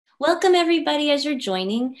Welcome everybody as you're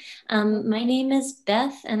joining. My name is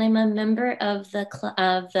Beth and I'm a member of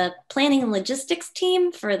the Planning and Logistics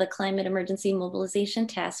team for the Climate Emergency Mobilization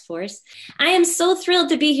Task Force. I am so thrilled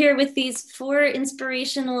to be here with these four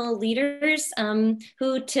inspirational leaders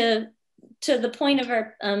who to the point of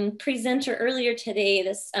our presenter earlier today,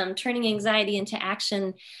 this turning anxiety into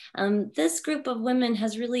action, this group of women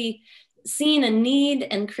has really seen a need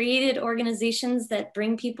and created organizations that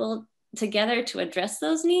bring people together to address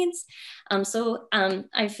those needs.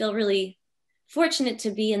 I feel really fortunate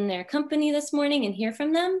to be in their company this morning and hear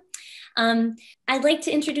from them. I'd like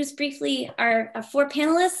to introduce briefly our four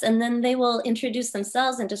panelists, and then they will introduce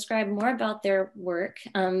themselves and describe more about their work.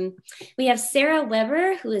 We have Sarah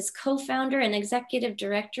Weber, who is co-founder and executive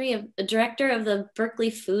director of the Berkeley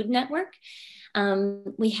Food Network.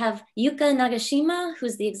 We have Yuka Nagashima,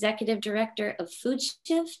 who's the executive director of Food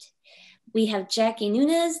Shift. We have Jackie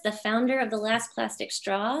Nunez, the founder of The Last Plastic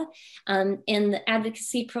Straw and the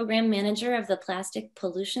advocacy program manager of the Plastic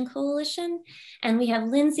Pollution Coalition. And we have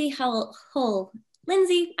Lindsay Howell.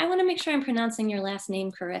 Lindsay, I want to make sure I'm pronouncing your last name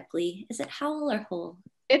correctly. Is it Howell or Hole?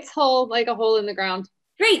 It's Hole, like a hole in the ground.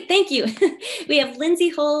 Great, thank you. We have Lindsay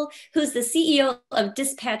Hole, who's the CEO of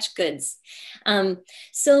Dispatch Goods.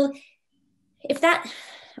 So if that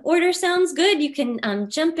order sounds good, you can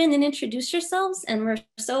jump in and introduce yourselves, and we're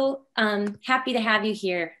so happy to have you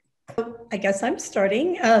here. I guess I'm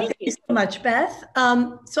starting. Thank you so much, Beth.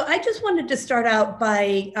 So I just wanted to start out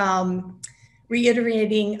by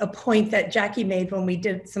reiterating a point that Jackie made when we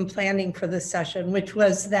did some planning for this session, which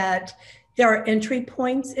was that there are entry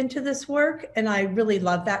points into this work, and I really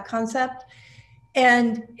love that concept.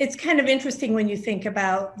 And it's kind of interesting when you think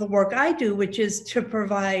about the work I do, which is to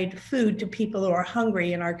provide food to people who are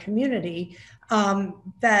hungry in our community,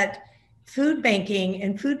 that food banking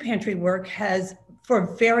and food pantry work has, for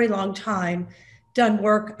a very long time, done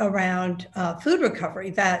work around food recovery.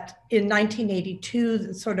 That in 1982,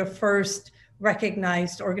 the sort of first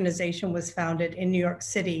recognized organization was founded in New York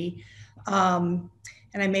City.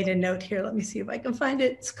 And I made a note here. Let me see if I can find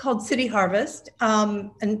it. It's called City Harvest.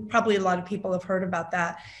 And probably a lot of people have heard about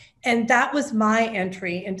that. And that was my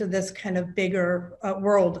entry into this kind of bigger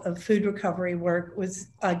world of food recovery work, was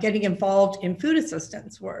getting involved in food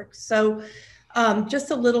assistance work. So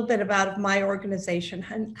just a little bit about my organization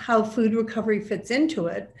and how food recovery fits into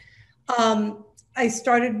it. I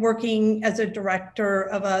started working as a director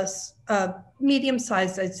of a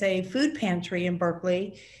medium-sized, I'd say, food pantry in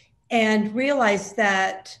Berkeley, and realized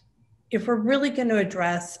that if we're really going to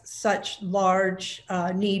address such large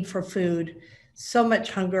need for food, so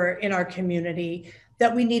much hunger in our community,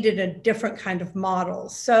 that we needed a different kind of model.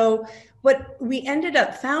 So what we ended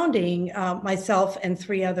up founding, myself and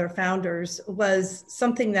three other founders, was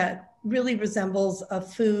something that really resembles a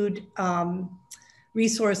food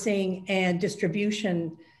resourcing and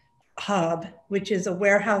distribution hub, which is a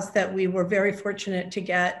warehouse that we were very fortunate to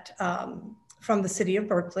get from the city of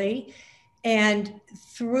Berkeley. And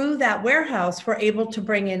through that warehouse, we're able to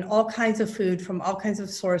bring in all kinds of food from all kinds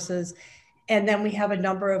of sources. And then we have a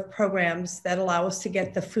number of programs that allow us to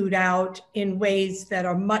get the food out in ways that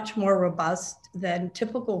are much more robust than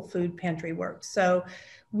typical food pantry work. So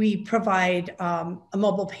we provide a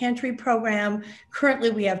mobile pantry program.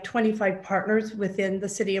 Currently, we have 25 partners within the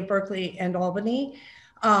city of Berkeley and Albany.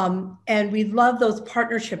 And we love those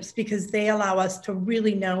partnerships because they allow us to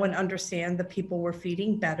really know and understand the people we're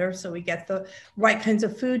feeding better. So we get the right kinds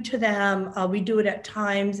of food to them. We do it at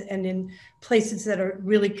times and in places that are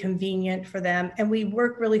really convenient for them. And we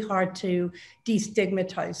work really hard to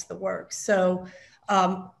destigmatize the work. So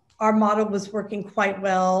our model was working quite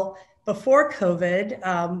well before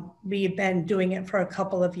COVID. We had been doing it for a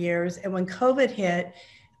couple of years. And when COVID hit,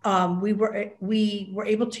 we were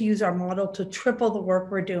able to use our model to triple the work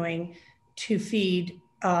we're doing to feed,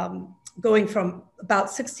 going from about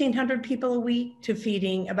 1,600 people a week to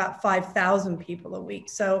feeding about 5,000 people a week.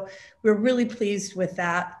 So we're really pleased with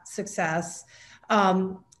that success.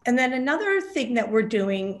 And then another thing that we're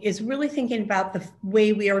doing is really thinking about the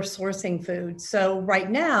way we are sourcing food. So right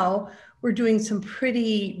now, we're doing some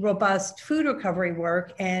pretty robust food recovery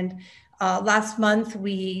work. And last month,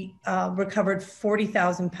 we recovered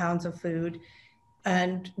 40,000 pounds of food,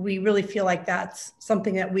 and we really feel like that's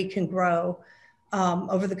something that we can grow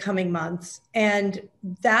over the coming months. And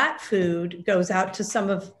that food goes out to some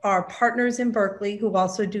of our partners in Berkeley who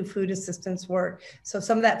also do food assistance work. So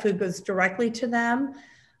some of that food goes directly to them.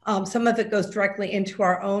 Some of it goes directly into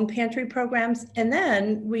our own pantry programs. And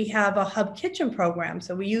then we have a hub kitchen program.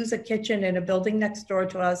 So we use a kitchen in a building next door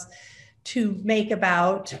to us to make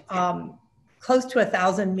about close to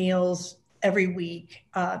 1,000 meals every week.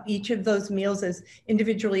 Each of those meals is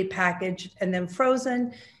individually packaged and then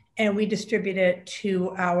frozen, and we distribute it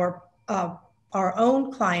to our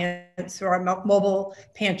own clients through our mobile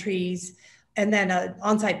pantries, and then an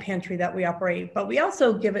on-site pantry that we operate. But we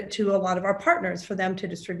also give it to a lot of our partners for them to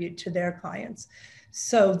distribute to their clients.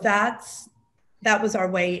 So that was our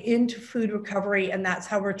way into food recovery, and that's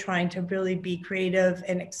how we're trying to really be creative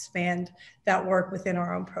and expand that work within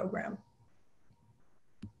our own program.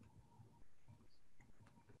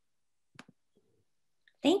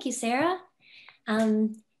 Thank you, Sarah.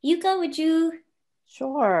 Yuka, would you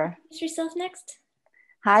introduce yourself next?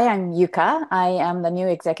 Hi, I'm Yuka. I am the new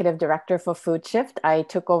executive director for Food Shift. I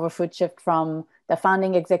took over Food Shift from the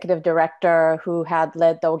founding executive director who had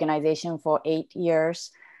led the organization for 8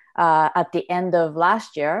 years at the end of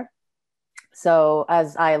last year. So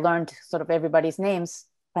as I learned sort of everybody's names,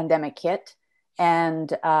 pandemic hit.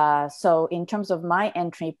 And so in terms of my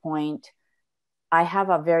entry point, I have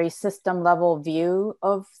a very system level view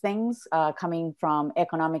of things coming from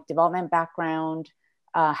economic development background,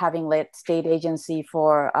 having led state agency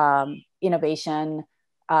for innovation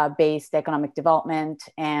based economic development,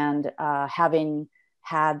 and having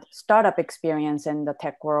had startup experience in the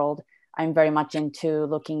tech world. I'm very much into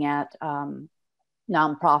looking at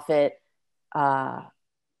nonprofit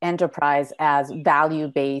enterprise as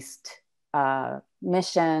value-based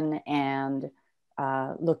mission, and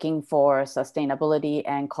looking for sustainability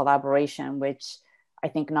and collaboration, which I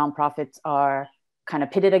think nonprofits are kind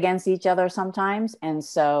of pitted against each other sometimes. And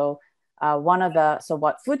so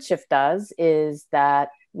what Food Shift does is that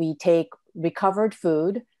we take recovered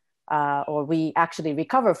food, or we actually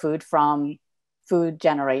recover food from food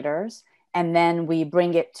generators, and then we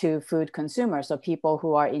bring it to food consumers, so people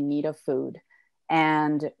who are in need of food.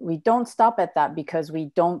 And we don't stop at that because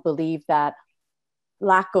we don't believe that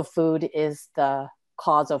lack of food is the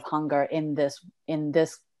cause of hunger in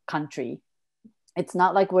this country. It's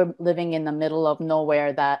not like we're living in the middle of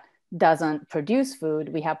nowhere that doesn't produce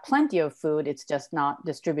food. We have plenty of food, it's just not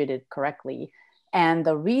distributed correctly. And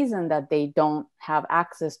the reason that they don't have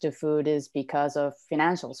access to food is because of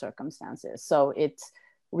financial circumstances. So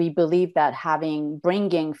we believe that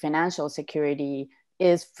bringing financial security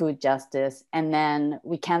is food justice. And then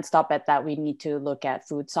we can't stop at that. We need to look at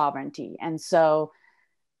food sovereignty. And so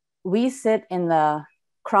we sit in the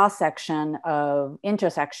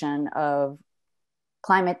intersection of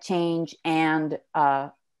climate change and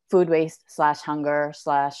food waste / hunger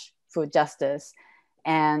 / food justice.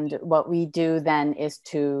 And what we do then is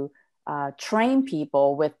to train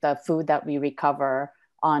people with the food that we recover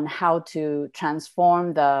on how to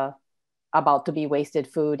transform the about to be wasted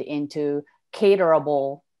food into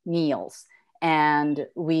caterable meals. And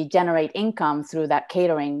we generate income through that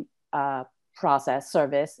catering process,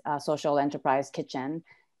 service, social enterprise kitchen.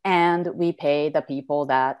 And we pay the people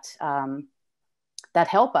that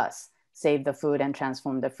help us save the food and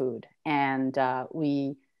transform the food. And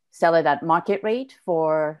we sell it at market rate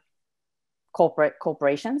for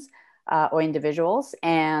corporations or individuals,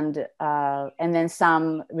 and then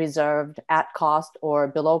some reserved at cost or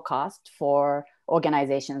below cost for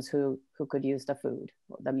organizations who could use the food,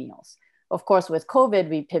 the meals. Of course, with COVID,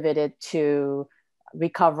 we pivoted to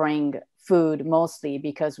recovering food mostly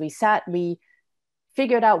because we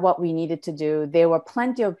figured out what we needed to do. There were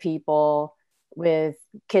plenty of people with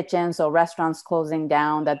kitchens or restaurants closing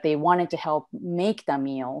down that they wanted to help make the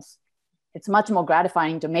meals. It's much more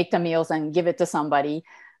gratifying to make the meals and give it to somebody.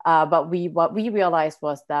 But what we realized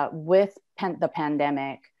was that with the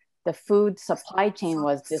pandemic, the food supply chain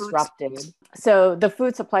was disrupted. So the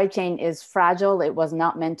food supply chain is fragile. It was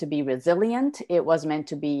not meant to be resilient. It was meant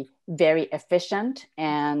to be very efficient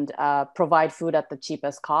and provide food at the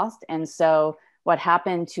cheapest cost. And so what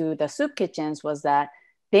happened to the soup kitchens was that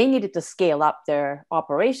they needed to scale up their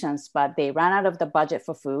operations, but they ran out of the budget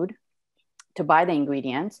for food to buy the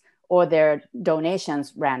ingredients, or their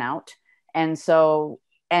donations ran out. And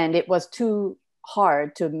it was too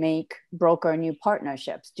hard to broker new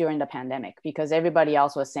partnerships during the pandemic because everybody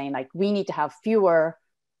else was saying, like, we need to have fewer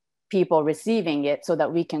people receiving it so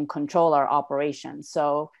that we can control our operations.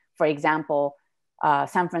 So for example,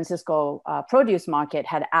 San Francisco produce market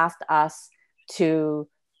had asked us to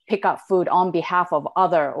pick up food on behalf of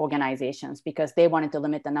other organizations because they wanted to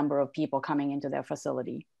limit the number of people coming into their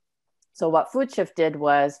facility. So what Food Shift did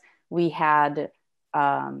was we had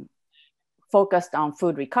focused on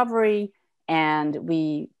food recovery, and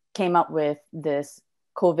we came up with this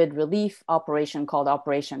COVID relief operation called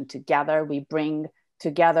Operation Together. We bring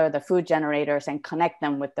together the food generators and connect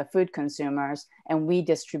them with the food consumers, and we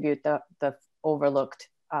distribute the overlooked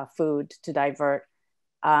food to divert.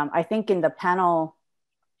 I think in the panel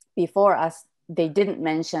before us, they didn't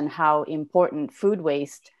mention how important food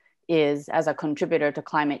waste is as a contributor to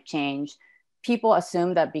climate change. People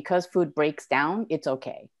assume that because food breaks down, it's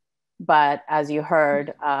okay. But as you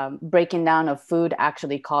heard, breaking down of food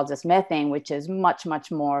actually causes methane, which is much, much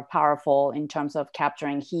more powerful in terms of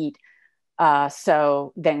capturing heat than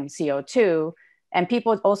CO2. And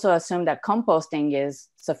people also assume that composting is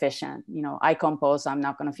sufficient. You know, I compost, I'm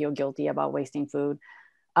not going to feel guilty about wasting food.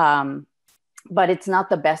 But it's not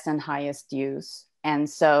the best and highest use. And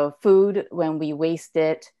so food, when we waste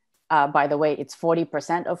it, by the way, it's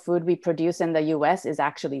 40% of food we produce in the US is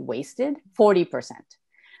actually wasted, 40%.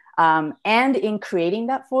 And in creating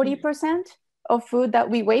that 40% of food that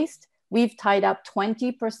we waste, we've tied up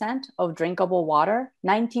 20% of drinkable water,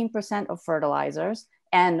 19% of fertilizers,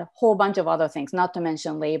 and a whole bunch of other things, not to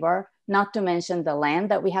mention labor, not to mention the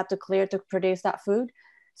land that we have to clear to produce that food.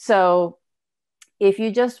 So if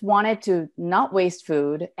you just wanted to not waste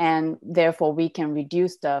food, and therefore we can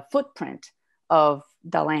reduce the footprint of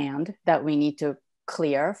the land that we need to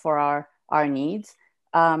clear for our needs,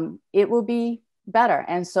 it will be better.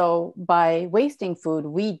 And so by wasting food,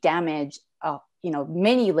 we damage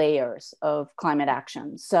many layers of climate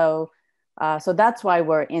action. So that's why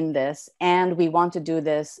we're in this. And we want to do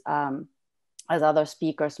this, as other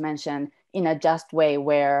speakers mentioned, in a just way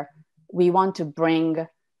where we want to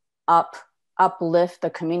uplift the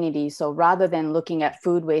community. So rather than looking at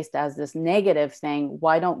food waste as this negative thing,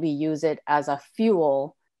 why don't we use it as a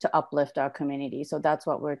fuel to uplift our community? So that's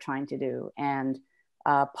what we're trying to do. And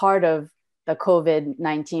part of the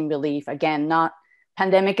COVID-19 relief, again,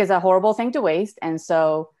 pandemic is a horrible thing to waste. And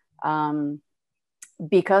so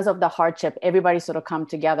because of the hardship, everybody sort of come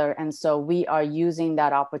together. And so we are using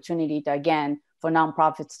that opportunity to, again, for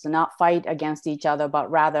nonprofits to not fight against each other,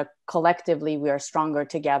 but rather collectively we are stronger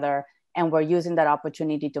together. And we're using that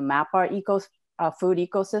opportunity to map our food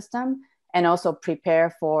ecosystem and also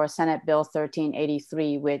prepare for Senate Bill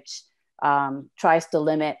 1383, which tries to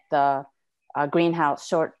limit the greenhouse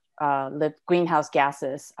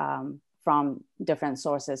gases from different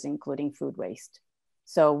sources, including food waste.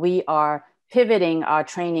 So we are pivoting our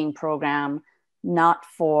training program not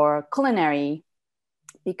for culinary,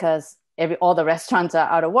 because all the restaurants are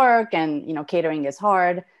out of work and catering is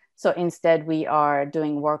hard. So instead, we are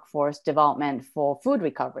doing workforce development for food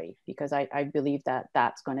recovery, because I believe that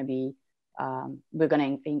that's going to be, we're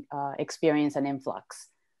going to experience an influx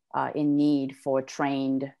in need for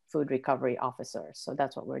trained food recovery officers. So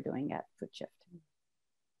that's what we're doing at Food Shift.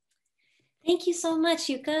 Thank you so much,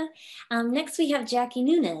 Yuka. Next, we have Jackie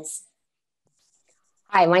Nunez.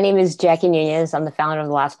 Hi, my name is Jackie Nunez. I'm the founder of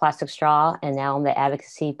The Last Plastic Straw, and now I'm the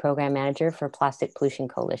Advocacy Program Manager for Plastic Pollution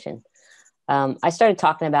Coalition. I started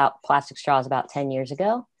talking about plastic straws about 10 years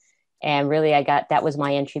ago. And really, that was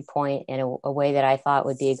my entry point, in a way that I thought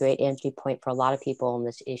would be a great entry point for a lot of people on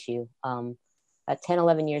this issue. 10,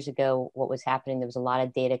 11 years ago, what was happening, there was a lot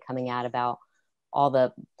of data coming out about all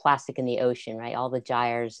the plastic in the ocean, right? All the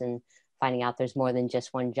gyres, and finding out there's more than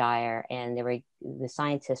just one gyre. And the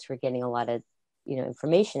scientists were getting a lot of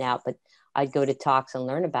information out, but I'd go to talks and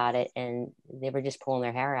learn about it, and they were just pulling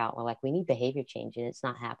their hair out. We're like, we need behavior change, and it's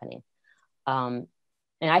not happening. And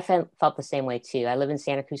I felt the same way too. I live in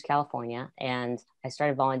Santa Cruz, California, and I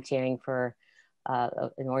started volunteering for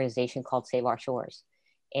an organization called Save Our Shores.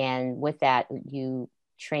 And with that, you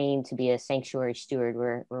train to be a sanctuary steward.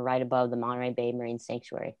 We're right above the Monterey Bay Marine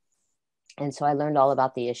Sanctuary. And so I learned all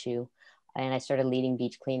about the issue, and I started leading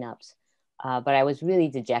beach cleanups. But I was really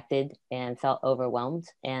dejected and felt overwhelmed,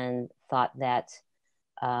 and thought that,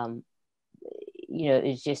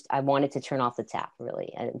 it's just, I wanted to turn off the tap,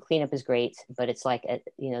 really. And cleanup is great, but it's like,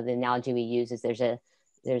 the analogy we use is there's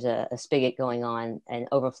a spigot going on and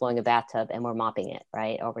overflowing a bathtub, and we're mopping it,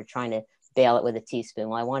 right? Or we're trying to bail it with a teaspoon.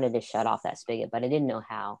 Well, I wanted to shut off that spigot, but I didn't know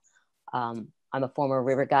how. I'm a former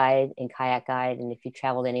river guide and kayak guide. And if you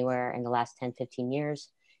traveled anywhere in the last 10, 15 years,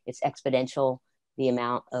 it's exponential, the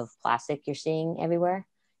amount of plastic you're seeing everywhere.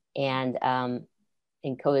 And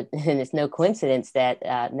and it's no coincidence that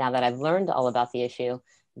now that I've learned all about the issue,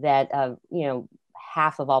 that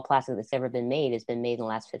half of all plastic that's ever been made has been made in the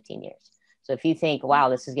last 15 years. So if you think, wow,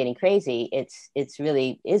 this is getting crazy, it's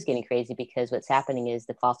really is getting crazy, because what's happening is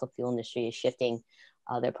the fossil fuel industry is shifting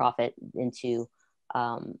their profit into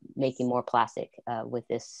making more plastic with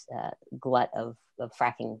this glut of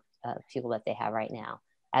fracking fuel that they have right now,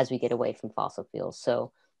 as we get away from fossil fuels.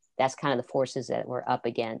 So that's kind of the forces that we're up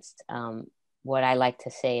against. What I like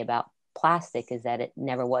to say about plastic is that it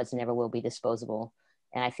never was, never will be disposable.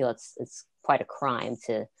 And I feel it's quite a crime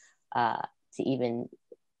to even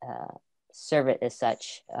serve it as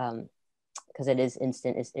such, because it is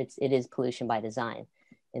instant. It is pollution by design.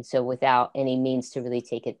 And so without any means to really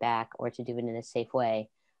take it back or to do it in a safe way,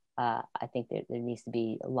 I think there needs to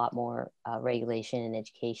be a lot more regulation and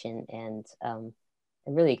education and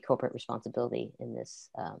really corporate responsibility in this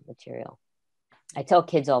material. I tell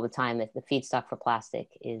kids all the time that the feedstock for plastic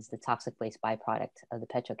is the toxic waste byproduct of the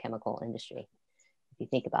petrochemical industry. If you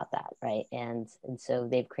think about that, right? And so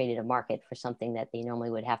they've created a market for something that they normally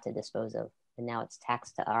would have to dispose of. And now it's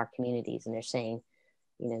taxed to our communities. And they're saying,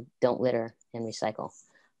 don't litter and recycle.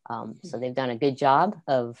 So they've done a good job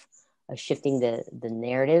of shifting the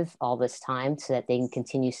narrative all this time so that they can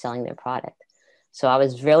continue selling their product. So I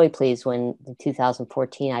was really pleased when in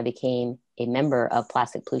 2014, I became a member of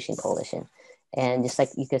Plastic Pollution Coalition. And just like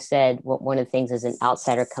Yuka said, one of the things as an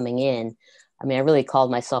outsider coming in, I mean, I really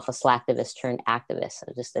called myself a slacktivist turned activist. I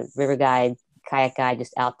was just a river guide, kayak guide,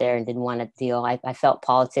 just out there and didn't want to deal. I felt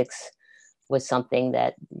politics was something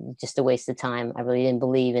that just a waste of time. I really didn't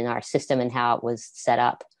believe in our system and how it was set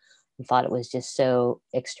up. I thought it was just so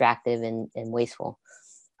extractive and wasteful.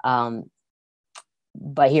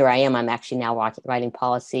 But here I am. I'm actually now writing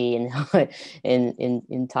policy and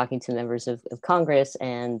in talking to members of Congress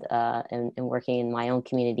and working in my own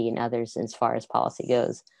community and others as far as policy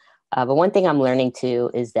goes. But one thing I'm learning too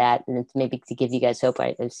is that, and maybe to give you guys hope,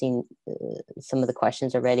 I've seen some of the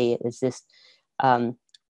questions already, is this, and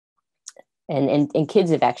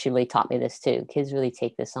kids have actually really taught me this too. Kids really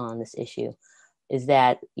take this on, this issue, is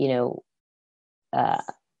that,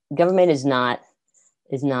 government is not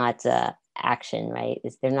action, right?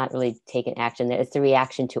 They're not really taking action. It's the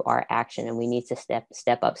reaction to our action, and we need to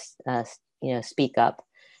step up, speak up,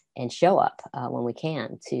 and show up when we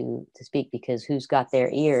can to speak, because who's got their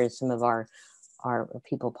ears? Some of our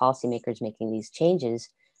people, policymakers making these changes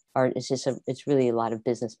it's really a lot of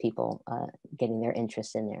business people getting their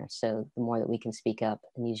interest in there. So the more that we can speak up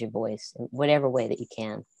and use your voice in whatever way that you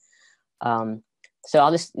can. So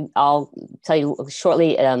I'll tell you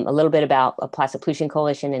shortly a little bit about a Plastic Pollution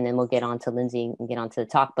Coalition, and then we'll get on to Lindsay and get on to the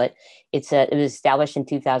talk. But it was established in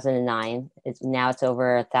 2009. Now it's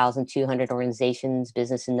over 1,200 organizations,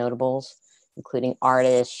 business and notables, including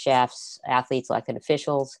artists, chefs, athletes, elected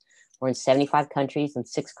officials. We're in 75 countries and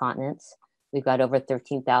 6 continents. We've got over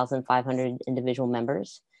 13,500 individual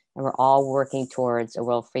members, and we're all working towards a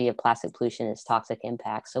world free of plastic pollution and its toxic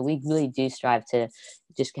impacts. So we really do strive to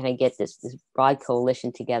just kind of get this broad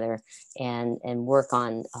coalition together and work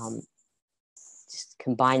on just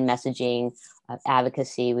combined messaging,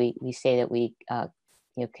 advocacy. We say that we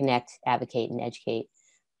connect, advocate, and educate.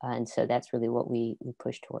 And so that's really what we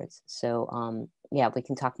push towards. So yeah, we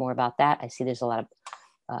can talk more about that. I see there's a lot of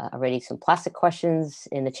already some plastic questions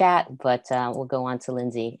in the chat, but we'll go on to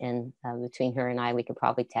Lindsay, and between her and I, we could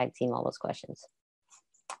probably tag team all those questions.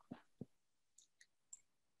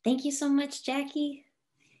 Thank you so much, Jackie.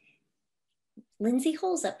 Lindsay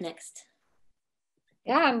Hole's up next.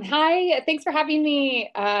 Yeah, hi, thanks for having me.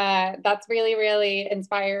 That's really, really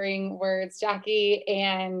inspiring words, Jackie.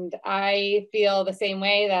 And I feel the same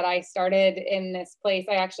way that I started in this place.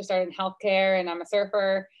 I actually started in healthcare, and I'm a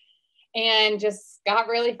surfer, and just got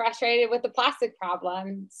really frustrated with the plastic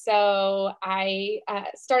problem. So I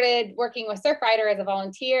started working with Surfrider as a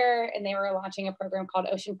volunteer, and they were launching a program called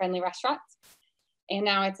Ocean Friendly Restaurants. And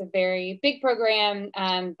now it's a very big program.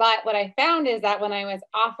 But what I found is that when I was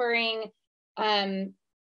offering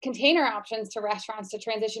container options to restaurants to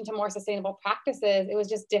transition to more sustainable practices, it was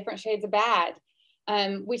just different shades of bad.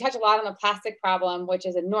 We touch a lot on the plastic problem, which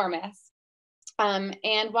is enormous.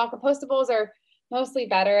 And while compostables are mostly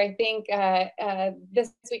better, I think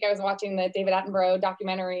this week I was watching the David Attenborough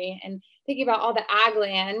documentary and thinking about all the ag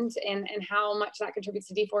land and how much that contributes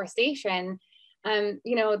to deforestation.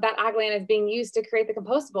 That ag land is being used to create the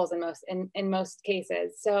compostables in most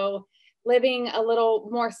cases. So living a little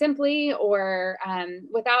more simply or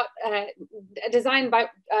without design by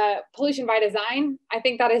pollution by design, I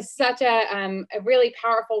think that is such a really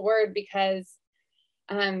powerful word, because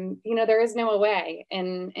there is no way.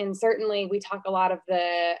 And certainly we talk a lot of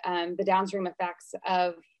the downstream effects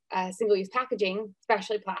of single-use packaging,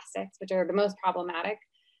 especially plastics, which are the most problematic,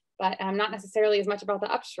 but not necessarily as much about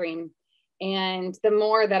the upstream. And the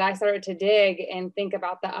more that I started to dig and think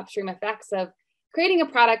about the upstream effects of creating a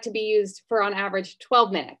product to be used for on average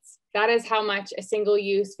 12 minutes, that is how much a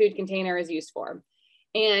single-use food container is used for.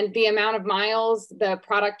 And the amount of miles the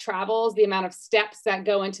product travels, the amount of steps that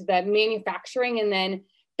go into the manufacturing, and then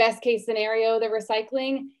best case scenario, the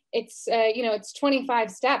recycling, it's 25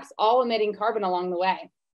 steps, all emitting carbon along the way.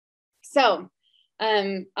 So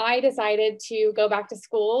I decided to go back to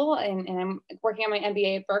school, and I'm working on my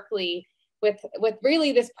MBA at Berkeley with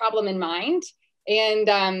really this problem in mind.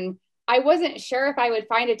 And I wasn't sure if I would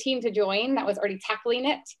find a team to join that was already tackling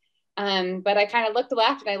it. But I kind of looked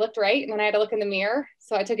left and I looked right, and then I had to look in the mirror.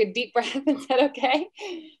 So I took a deep breath and said, okay,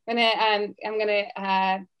 I'm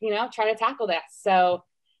gonna try to tackle this. So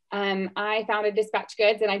I founded Dispatch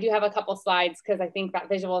Goods, and I do have a couple slides because I think that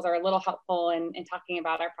visuals are a little helpful in talking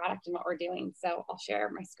about our product and what we're doing. So I'll share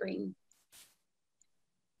my screen.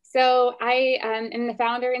 So I am the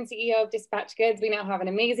founder and CEO of Dispatch Goods. We now have an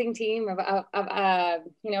amazing team of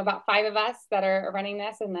about 5 of us that are running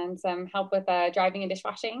this, and then some help with driving and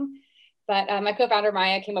dishwashing. But my co-founder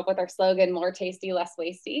Maya came up with our slogan, "More tasty, less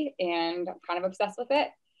wasty," and I'm kind of obsessed with it.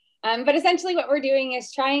 But essentially what we're doing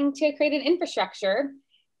is trying to create an infrastructure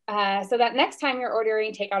so that next time you're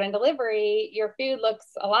ordering takeout and delivery, your food looks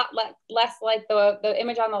a lot less like the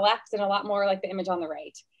image on the left and a lot more like the image on the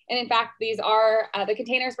right. And in fact, these are the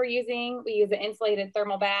containers we're using. We use an insulated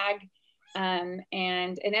thermal bag, and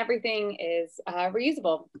everything is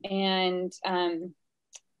reusable. And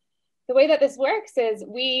the way that this works is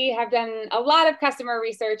we have done a lot of customer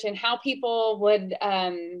research and how people would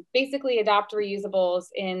basically adopt reusables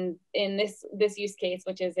in this use case,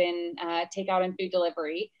 which is in takeout and food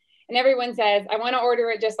delivery. And everyone says, I want to order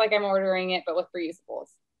it just like I'm ordering it, but with reusables.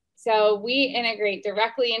 So we integrate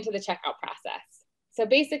directly into the checkout process. So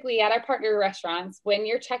basically at our partner restaurants, when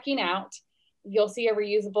you're checking out, you'll see a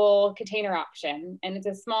reusable container option, and it's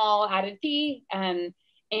a small added fee, and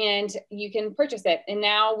you can purchase it. And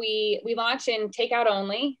now we launch in takeout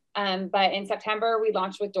only, but in September we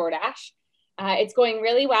launched with DoorDash. It's going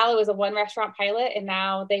really well. It was a 1 restaurant pilot, and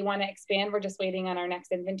now they want to expand. We're just waiting on our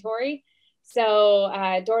next inventory. So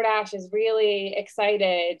DoorDash is really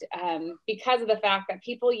excited because of the fact that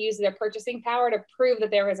people use their purchasing power to prove that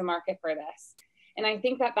there is a market for this. And I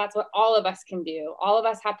think that that's what all of us can do. All of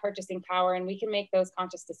us have purchasing power, and we can make those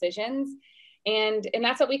conscious decisions. And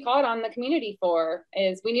that's what we called on the community for,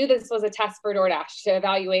 is we knew this was a test for DoorDash to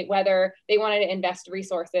evaluate whether they wanted to invest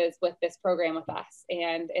resources with this program with us.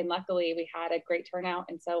 And luckily we had a great turnout.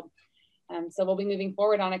 And so we'll be moving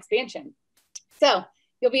forward on expansion. So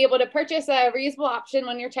you'll be able to purchase a reusable option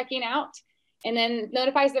when you're checking out, and then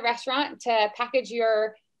notifies the restaurant to package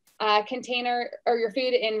your container or your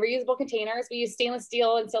food in reusable containers. We use stainless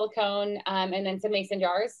steel and silicone, and then some mason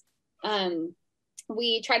jars.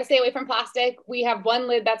 We try to stay away from plastic. We have 1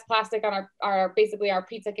 lid that's plastic on basically our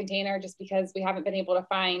pizza container, just because we haven't been able to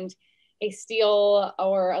find a steel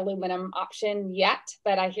or aluminum option yet,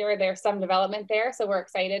 but I hear there's some development there. So we're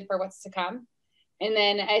excited for what's to come. And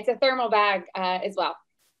then it's a thermal bag as well.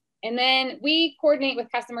 And then we coordinate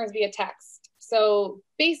with customers via text. So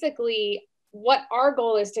basically what our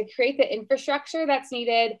goal is to create the infrastructure that's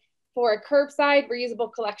needed for a curbside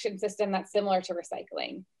reusable collection system that's similar to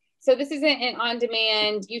recycling. So this isn't an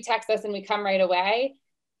on-demand, you text us and we come right away.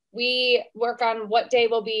 We work on what day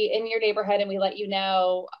will be in your neighborhood, and we let you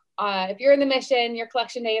know. If you're in the Mission, your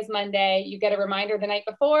collection day is Monday, you get a reminder the night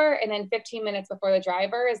before, and then 15 minutes before the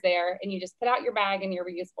driver is there, and you just put out your bag and your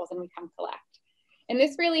reusables and we come collect. And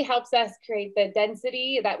this really helps us create the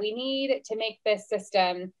density that we need to make this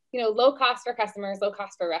system, low cost for customers, low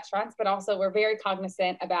cost for restaurants, but also we're very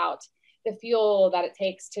cognizant about the fuel that it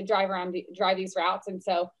takes to drive these routes. And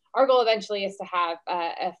so our goal eventually is to have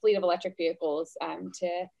a fleet of electric vehicles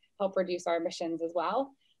to help reduce our emissions as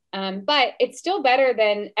well. But it's still better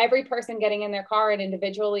than every person getting in their car and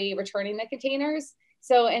individually returning the containers.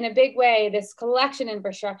 So in a big way, this collection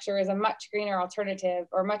infrastructure is a much greener alternative,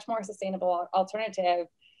 or much more sustainable alternative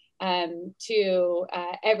to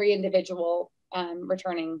every individual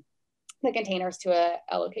returning the containers to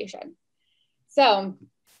a location. So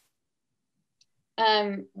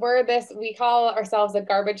we call ourselves a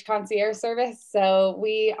garbage concierge service. So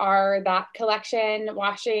we are that collection,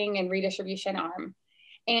 washing, and redistribution arm.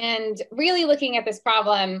 And really looking at this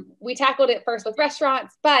problem, we tackled it first with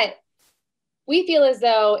restaurants, but we feel as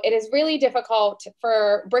though it is really difficult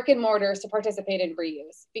for brick and mortars to participate in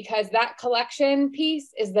reuse, because that collection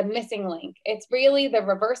piece is the missing link. It's really the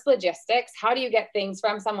reverse logistics. How do you get things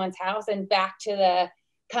from someone's house and back to the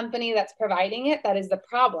company that's providing it? That is the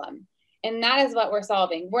problem. And that is what we're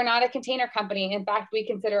solving. We're not a container company. In fact, we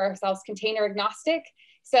consider ourselves container agnostic.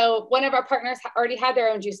 So one of our partners already had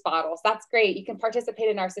their own juice bottles. That's great. You can participate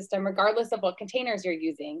in our system regardless of what containers you're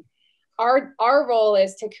using. Our role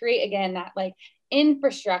is to create, again, that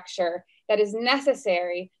infrastructure that is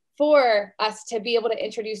necessary for us to be able to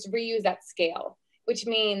introduce reuse at scale, which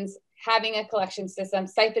means having a collection system,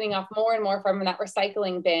 siphoning off more and more from that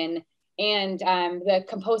recycling bin, and the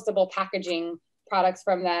compostable packaging products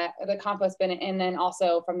from the compost bin, and then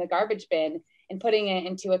also from the garbage bin, and putting it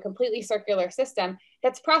into a completely circular system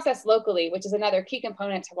that's processed locally, which is another key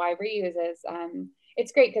component to why reuse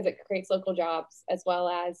it's great because it creates local jobs, as well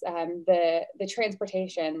as the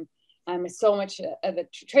transportation is so much, the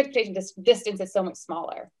transportation distance is so much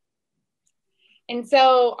smaller. And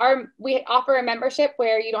so we offer a membership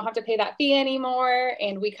where you don't have to pay that fee anymore,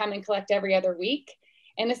 and we come and collect every other week.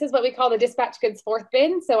 And this is what we call the dispatch goods fourth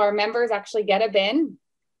bin. So our members actually get a bin,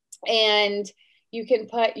 and you can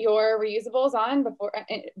put your reusables on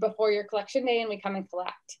before your collection day, and we come and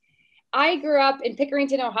collect. I grew up in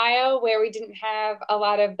Pickerington, Ohio, where we didn't have a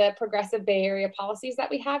lot of the progressive Bay Area policies that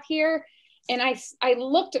we have here. And I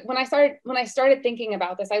looked, when I started thinking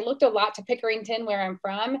about this, I looked a lot to Pickerington, where I'm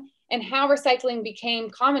from, and how recycling became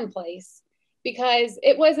commonplace, because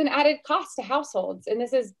it was an added cost to households. And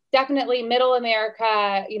this is definitely middle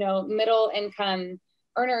America, middle income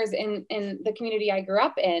earners in the community I grew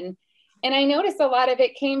up in. And I noticed a lot of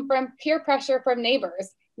it came from peer pressure from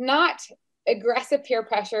neighbors, not aggressive peer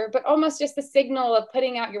pressure, but almost just the signal of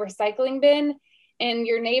putting out your recycling bin and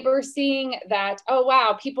your neighbors seeing that, oh,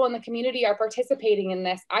 wow, people in the community are participating in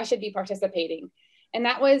this. I should be participating. And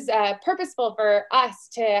that was purposeful for us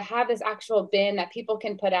to have this actual bin that people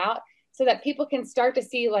can put out, so that people can start to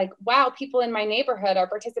see, like, wow, people in my neighborhood are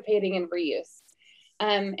participating in reuse.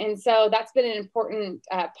 And so that's been an important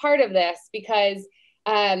part of this, because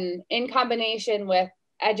in combination with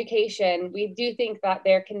education, we do think that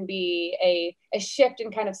there can be a shift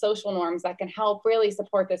in kind of social norms that can help really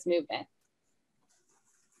support this movement.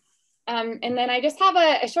 And then I just have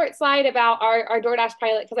a short slide about our DoorDash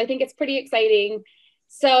pilot, because I think it's pretty exciting.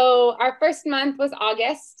 So our first month was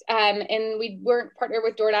August, and we weren't partnered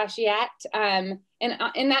with DoorDash yet. And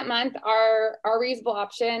in that month, our reusable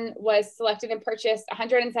option was selected and purchased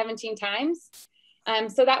 117 times.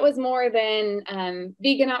 So that was more than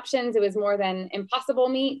vegan options. It was more than impossible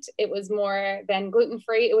meat. It was more than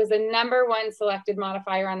gluten-free. It was the #1 selected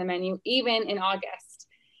modifier on the menu, even in August.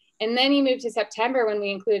 And then you moved to September, when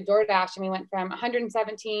we included DoorDash, and we went from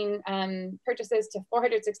 117 purchases to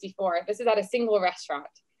 464. This is at a single restaurant.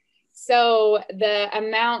 So the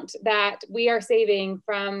amount that we are saving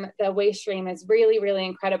from the waste stream is really, really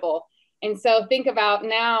incredible. And so think about,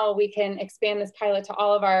 now we can expand this pilot to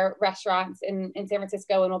all of our restaurants in San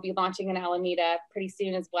Francisco, and we'll be launching in Alameda pretty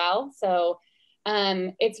soon as well. So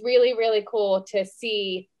it's really, really cool to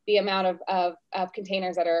see the amount of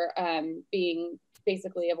containers that are being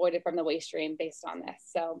basically avoided from the waste stream based on this.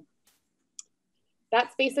 So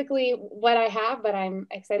that's basically what I have, but I'm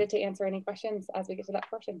excited to answer any questions as we get to that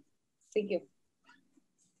portion. Thank you.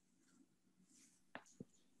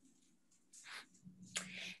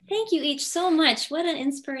 Thank you each so much. What an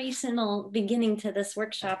inspirational beginning to this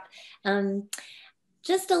workshop.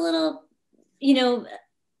 Just a little,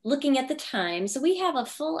 looking at the time. So we have a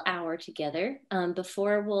full hour together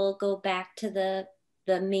before we'll go back to the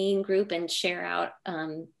main group and share out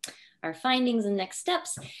our findings and next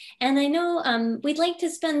steps. And I know we'd like to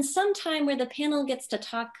spend some time where the panel gets to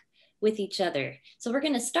talk with each other. So we're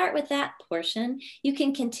going to start with that portion. You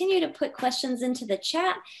can continue to put questions into the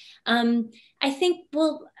chat. I think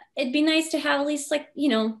it'd be nice to have at least,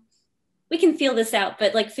 we can feel this out,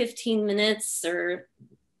 but like 15 minutes or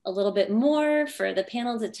a little bit more for the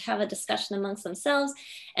panel to have a discussion amongst themselves.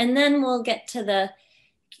 And then we'll get to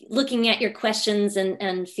looking at your questions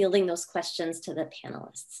and fielding those questions to the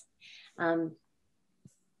panelists.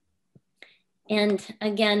 And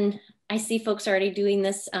again, I see folks already doing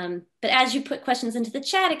this, but as you put questions into the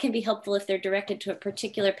chat, it can be helpful if they're directed to a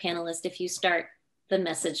particular panelist if you start the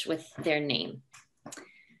message with their name.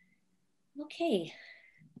 Okay.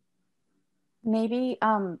 Maybe,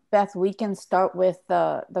 Beth, we can start with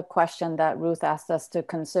the question that Ruth asked us to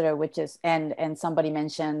consider, which is, and somebody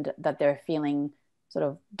mentioned that they're feeling sort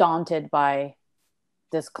of daunted by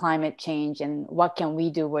this climate change and what can we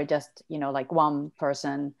do? We're just, like one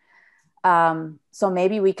person. So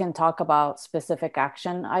maybe we can talk about specific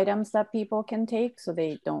action items that people can take so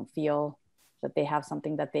they don't feel that they have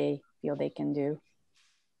something that they feel they can do.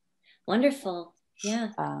 Wonderful.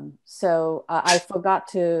 Yeah. So I forgot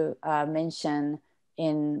to mention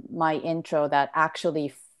in my intro that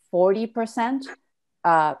actually 40%,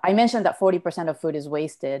 I mentioned that 40% of food is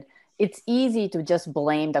wasted. It's easy to just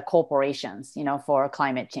blame the corporations, for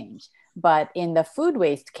climate change. But in the food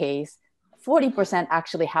waste case, 40%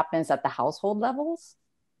 actually happens at the household levels.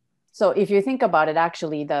 So if you think about it,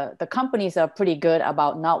 actually, the companies are pretty good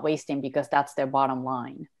about not wasting because that's their bottom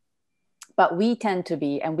line. But we tend to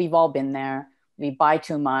be, and we've all been there, we buy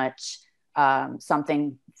too much,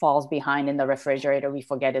 something falls behind in the refrigerator, we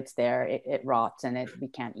forget it's there, it rots and we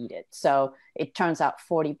can't eat it. So it turns out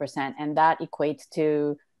 40%, and that equates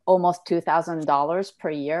to almost $2,000 per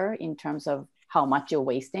year in terms of how much you're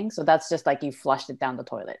wasting. So that's just like you flushed it down the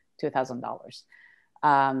toilet, $2,000.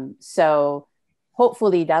 So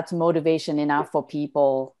hopefully that's motivation enough for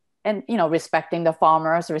people, and, you know, respecting the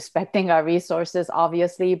farmers, respecting our resources,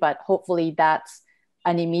 obviously, but hopefully that's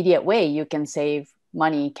an immediate way you can save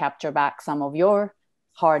money, capture back some of your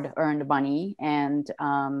hard-earned money, and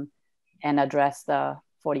address the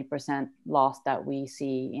 40% loss that we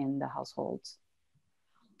see in the households.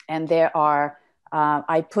 And there are,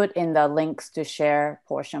 I put in the links to share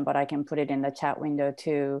portion, but I can put it in the chat window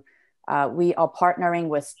too. We are partnering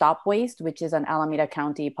with Stop Waste, which is an Alameda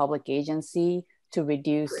County public agency to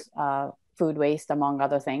reduce food waste, among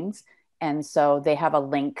other things. And so they have a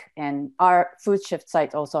link, and our Food Shift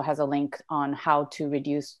site also has a link on how to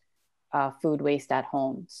reduce food waste at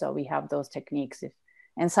home. So we have those techniques.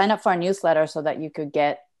 And sign up for our newsletter so that you could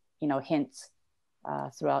get, you know, hints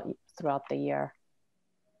throughout the year.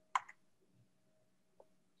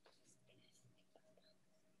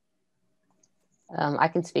 I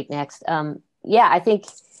can speak next. Yeah, I think,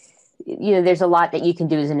 you know, there's a lot that you can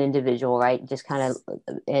do as an individual, right? Just kind of,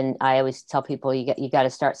 and I always tell people you got to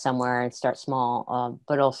start somewhere and start small.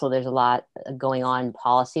 But also there's a lot going on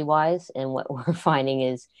policy wise. And what we're finding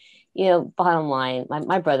is, you know, bottom line,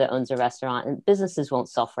 my brother owns a restaurant, and businesses won't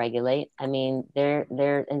self-regulate. I mean, they're,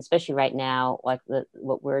 and especially right now, like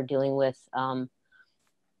what we're dealing with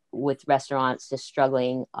restaurants just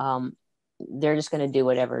struggling. They're just going to do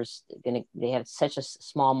whatever's going to, they have such a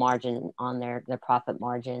small margin on their profit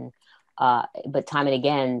margin. But time and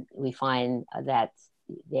again, we find that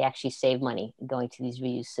they actually save money going to these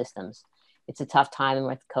reuse systems. It's a tough time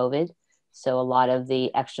with COVID. So a lot of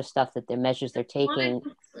the extra stuff that the measures they're taking.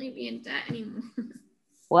 Not actually be in debt anymore.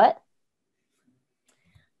 What?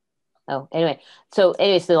 Oh, anyway. So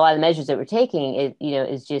a lot of the measures that we're taking,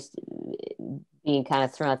 is just being kind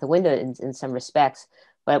of thrown out the window in some respects.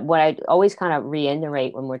 But what I always kind of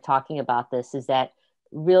reiterate when we're talking about this is that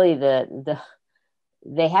really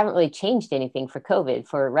they haven't really changed anything for COVID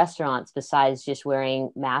for restaurants besides just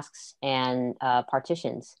wearing masks and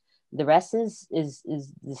partitions. The rest is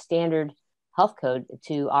the standard health code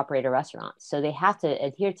to operate a restaurant. So they have to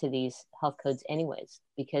adhere to these health codes anyways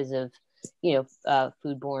because of,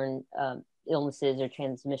 foodborne illnesses or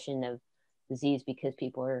transmission of disease because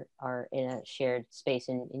people are in a shared space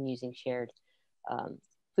and using shared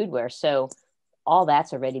foodware. So all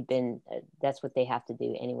that's already been, that's what they have to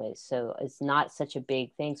do anyways. So it's not such a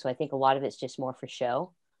big thing. So I think a lot of it's just more for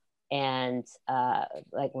show. And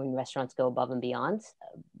like when restaurants go above and beyond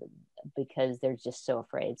because they're just so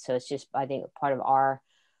afraid. So it's just, I think part of our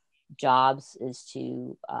jobs is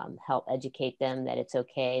to help educate them that it's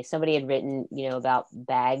okay. Somebody had written, about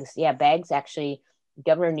bags. Yeah, bags actually,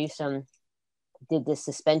 Governor Newsom did this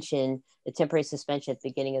suspension, the temporary suspension at the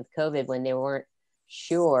beginning of COVID when they weren't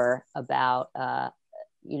sure about, how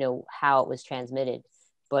it was transmitted.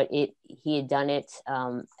 But he had done it,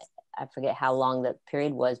 I forget how long the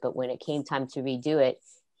period was, but when it came time to redo it,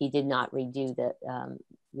 he did not renew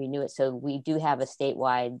it. So we do have a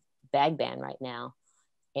statewide bag ban right now.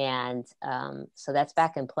 And so that's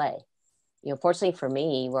back in play. Fortunately for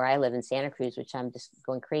me, where I live in Santa Cruz, which I'm just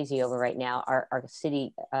going crazy over right now, our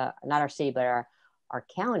city, not our city, but our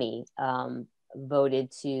county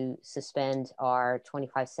voted to suspend our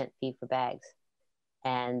 25-cent fee for bags.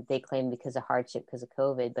 And they claim because of hardship, because of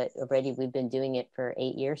COVID, but already we've been doing it for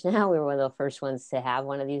 8 years now. We were one of the first ones to have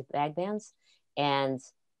one of these bag bans. And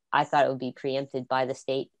I thought it would be preempted by the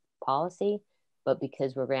state policy, but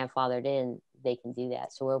because we're grandfathered in, they can do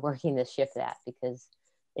that. So we're working to shift that because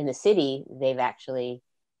in the city, they've actually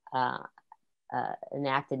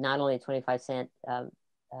enacted not only a 25-cent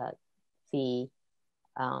fee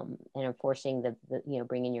and enforcing the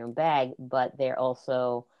bring in your own bag, but they're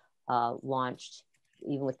also launched,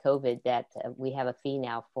 even with COVID, that we have a fee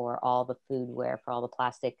now for all the foodware, for all the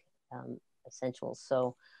plastic essentials.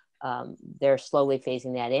 So they're slowly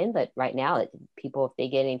phasing that in, but right now, people, if they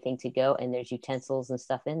get anything to go and there's utensils and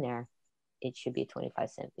stuff in there, it should be a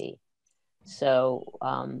 25-cent fee. So,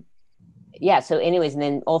 so anyways, and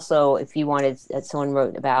then also if you wanted, someone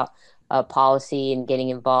wrote about policy and getting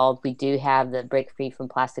involved, we do have the Break Free from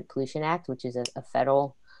Plastic Pollution Act, which is a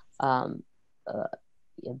federal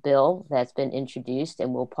bill that's been introduced,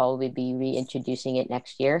 and we'll probably be reintroducing it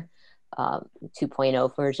next year.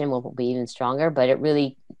 2.0 version will be even stronger, but it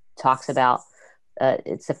really talks about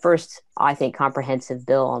it's the first, I think, comprehensive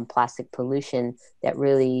bill on plastic pollution that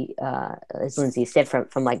really, as Lindsay said,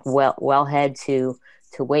 from like wellhead to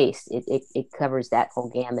waste, it covers that whole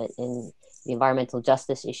gamut in the environmental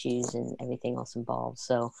justice issues and everything else involved.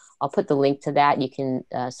 So I'll put the link to that. You can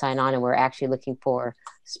sign on, and we're actually looking for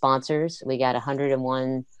sponsors. We got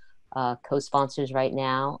 101 co-sponsors right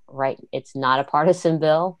now. Right, it's not a partisan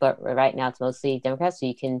bill, but right now it's mostly Democrats. So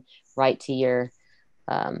you can write to your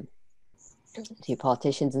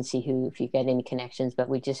politicians and see if you get any connections. But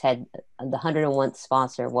we just had the 101th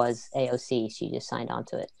sponsor was AOC. She just signed on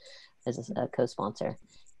to it as a co-sponsor,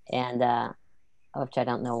 and which I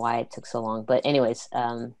don't know why it took so long. But anyways,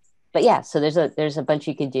 but yeah, so there's a bunch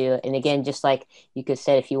you could do. And again, just like you could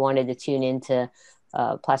say, if you wanted to tune into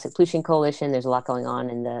Plastic Pollution Coalition, there's a lot going on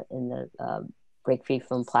in the Break Free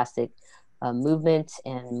from Plastic movement,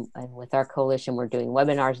 and with our coalition, we're doing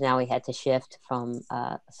webinars now. We had to shift from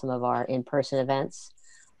some of our in-person events.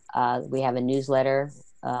 We have a newsletter.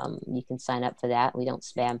 You can sign up for that. We don't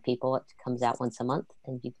spam people. It comes out once a month,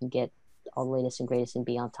 and you can get all the latest and greatest and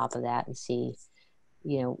be on top of that and see,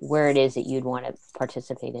 where it is that you'd want to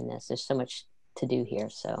participate in this. There's so much to do here,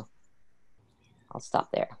 so I'll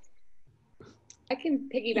stop there. I can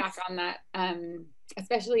piggyback on that,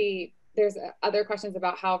 especially there's other questions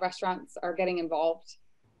about how restaurants are getting involved.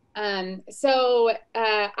 So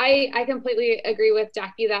I completely agree with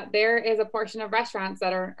Jackie that there is a portion of restaurants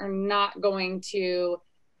that are not going to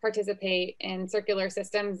participate in circular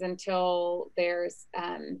systems until there's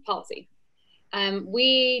policy.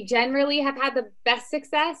 We generally have had the best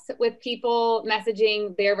success with people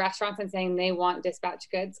messaging their restaurants and saying they want dispatch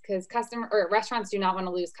goods, because restaurants do not want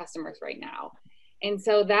to lose customers right now. And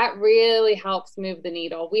so that really helps move the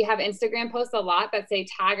needle. We have Instagram posts a lot that say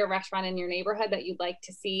tag a restaurant in your neighborhood that you'd like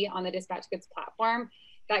to see on the Dispatch Goods platform.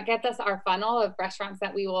 That gets us our funnel of restaurants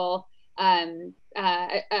that we will go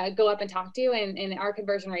up and talk to, and our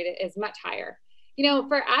conversion rate is much higher.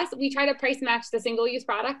 For us, we try to price match the single-use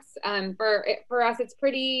products. For us, it's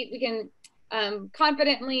we can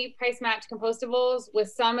confidently price match compostables.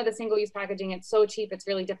 With some of the single-use packaging, it's so cheap, it's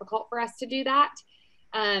really difficult for us to do that.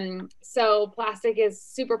 So plastic is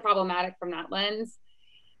super problematic from that lens.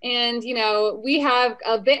 And, we have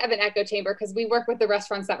a bit of an echo chamber because we work with the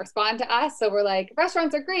restaurants that respond to us. So we're like,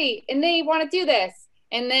 restaurants are great and they want to do this.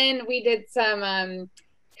 And then we did some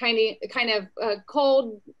kind of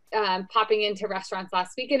cold popping into restaurants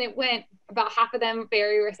last week, and it went about half of them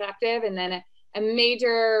very receptive. And then a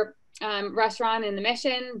major restaurant in the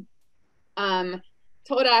Mission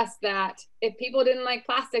told us that if people didn't like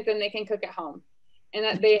plastic, then they can cook at home. And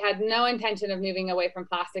that they had no intention of moving away from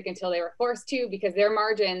plastic until they were forced to, because their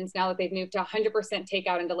margins, now that they've moved to 100%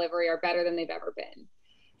 takeout and delivery, are better than they've ever been.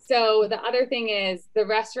 So the other thing is the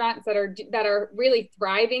restaurants that are really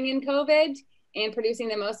thriving in COVID and producing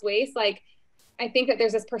the most waste, like, I think that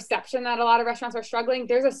there's this perception that a lot of restaurants are struggling.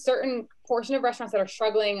 There's a certain portion of restaurants that are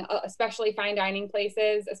struggling, especially fine dining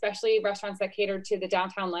places, especially restaurants that cater to the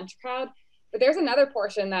downtown lunch crowd. But there's another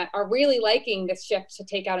portion that are really liking this shift to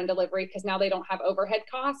takeout and delivery, because now they don't have overhead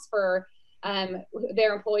costs for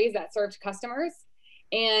their employees that serve customers.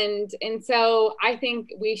 And so I think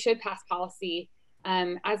we should pass policy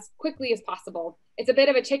as quickly as possible. It's a bit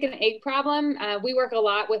of a chicken and egg problem. We work a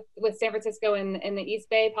lot with San Francisco and the East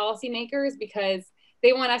Bay policymakers, because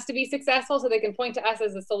they want us to be successful so they can point to us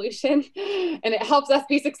as a solution. And it helps us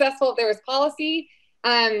be successful if there is policy.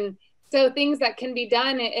 So things that can be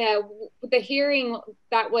done, the hearing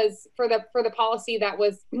that was for the policy that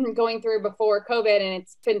was going through before COVID, and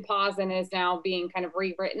it's been paused and is now being kind of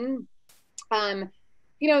rewritten.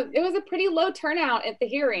 It was a pretty low turnout at the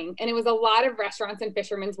hearing, and it was a lot of restaurants in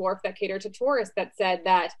Fisherman's Wharf that cater to tourists that said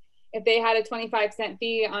that if they had a 25-cent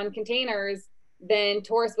fee on containers, then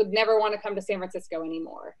tourists would never want to come to San Francisco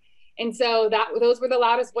anymore. And so those were the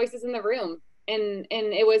loudest voices in the room. And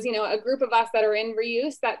it was, a group of us that are in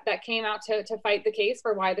reuse that came out to fight the case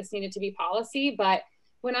for why this needed to be policy. But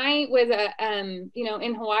when I was,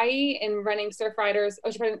 in Hawaii and running Surf Riders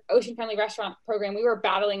Ocean Friendly Restaurant Program, we were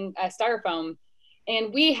battling styrofoam,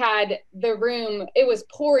 and we had the room, it was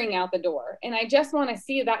pouring out the door. And I just want to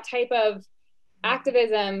see that type of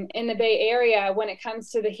activism in the Bay Area when it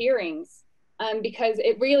comes to the hearings, because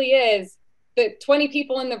it really is the 20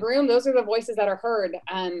 people in the room, those are the voices that are heard.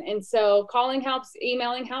 And so calling helps,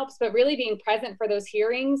 emailing helps, but really being present for those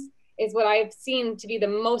hearings is what I've seen to be the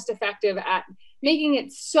most effective at making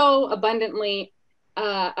it so abundantly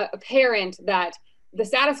apparent that the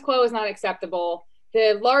status quo is not acceptable.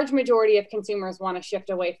 The large majority of consumers want to shift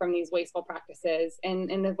away from these wasteful practices,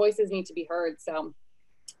 and the voices need to be heard. So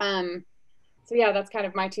yeah, that's kind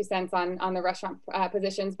of my 2 cents on the restaurant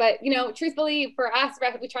positions. But, truthfully, for us,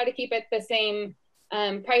 we try to keep it the same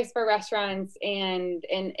price for restaurants. And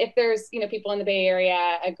if there's, people in the Bay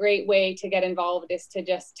Area, a great way to get involved is to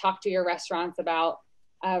just talk to your restaurants about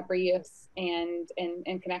reuse and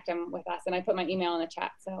connect them with us. And I put my email in the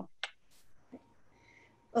chat. So.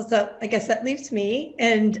 Well, so I guess that leaves me.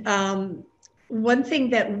 And one thing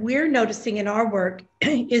that we're noticing in our work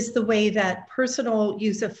is the way that personal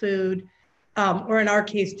use of food, or in our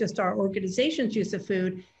case, just our organization's use of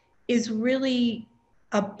food, is really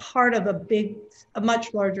a part of a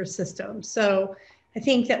much larger system. So I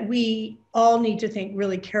think that we all need to think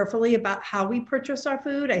really carefully about how we purchase our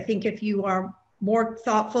food. I think if you are more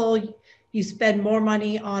thoughtful, you spend more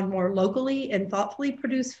money on more locally and thoughtfully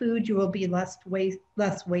produced food, you will be less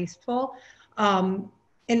wasteful.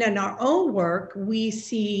 And in our own work, we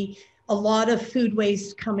see a lot of food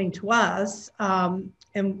waste coming to us. And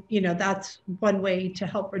that's one way to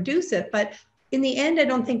help reduce it. But in the end, I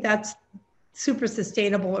don't think that's super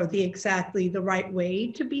sustainable or exactly the right way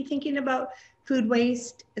to be thinking about food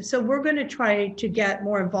waste. And so we're going to try to get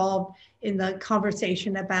more involved in the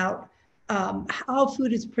conversation about how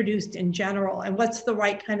food is produced in general and what's the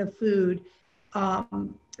right kind of food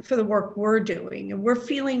for the work we're doing. And we're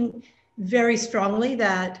feeling very strongly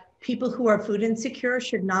that people who are food insecure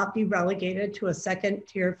should not be relegated to a second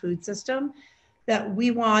tier food system, that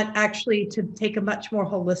we want actually to take a much more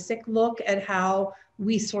holistic look at how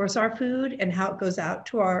we source our food and how it goes out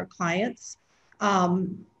to our clients.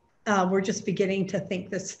 We're just beginning to think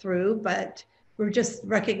this through, but we're just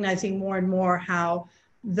recognizing more and more how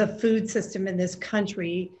the food system in this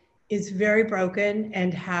country is very broken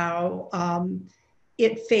and how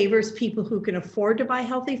it favors people who can afford to buy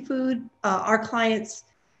healthy food. Our clients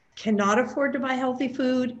cannot afford to buy healthy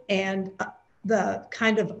food, and the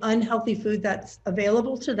kind of unhealthy food that's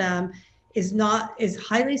available to them is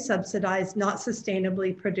highly subsidized, not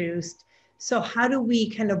sustainably produced. So how do we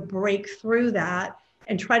kind of break through that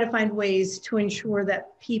and try to find ways to ensure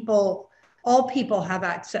that all people have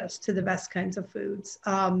access to the best kinds of foods,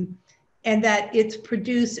 and that it's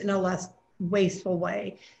produced in a less wasteful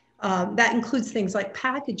way. That includes things like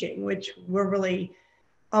packaging, which we're really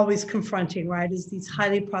always confronting, right? Is these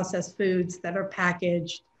highly processed foods that are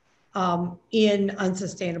packaged in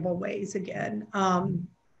unsustainable ways again.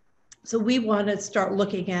 So we want to start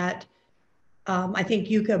looking at, I think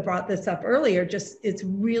Yuka brought this up earlier, it's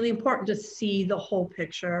really important to see the whole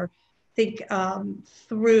picture, think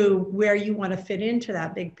through where you want to fit into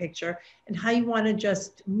that big picture and how you want to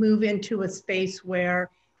just move into a space where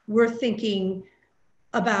we're thinking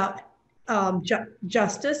about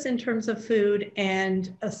justice in terms of food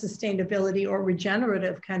and a sustainability or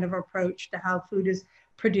regenerative kind of approach to how food is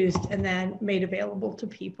produced and then made available to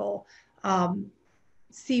people.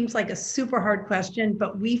 Seems like a super hard question,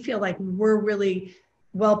 but we feel like we're really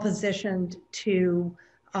well positioned to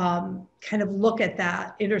kind of look at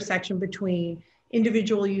that intersection between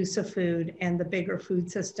individual use of food and the bigger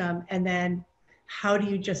food system. And then how do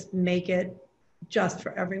you just make it just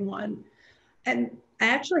for everyone? And I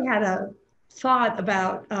actually had a thought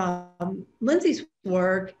about Lindsay's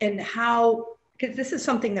work and how, because this is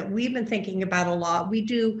something that we've been thinking about a lot.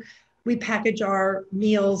 We package our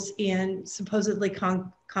meals in supposedly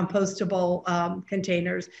compostable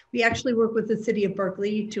containers. We actually work with the city of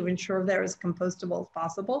Berkeley to ensure they're as compostable as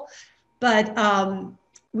possible. But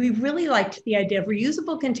we really liked the idea of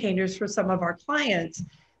reusable containers for some of our clients,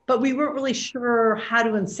 but we weren't really sure how to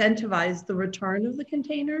incentivize the return of the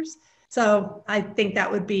containers. So I think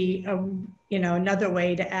that would be another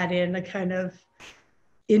way to add in a kind of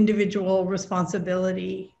individual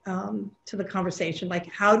responsibility to the conversation. Like,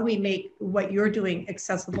 how do we make what you're doing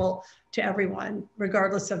accessible to everyone,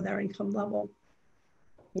 regardless of their income level?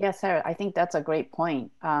 Yes, Sarah, I think that's a great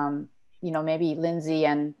point. Maybe Lindsay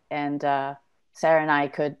and Sarah and I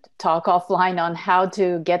could talk offline on how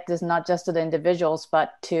to get this not just to the individuals,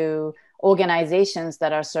 but to organizations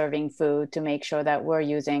that are serving food to make sure that we're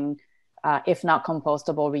using, if not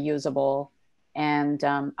compostable, reusable. And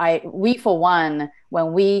we, for one,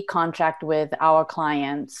 when we contract with our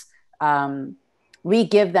clients, we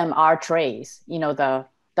give them our trays,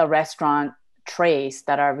 the restaurant trays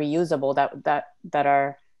that are reusable, that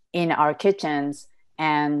are in our kitchens.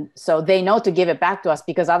 And so they know to give it back to us,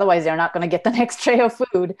 because otherwise they're not going to get the next tray of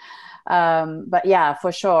food. But yeah,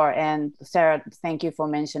 for sure. And Sarah, thank you for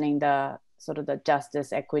mentioning the sort of the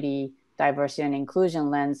justice, equity, diversity, and inclusion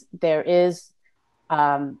lens. There is,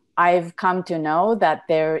 I've come to know that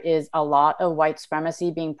there is a lot of white supremacy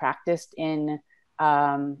being practiced in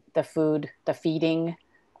the feeding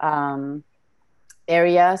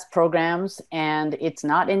areas, programs, and it's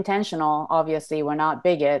not intentional. Obviously, we're not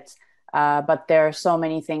bigots, but there are so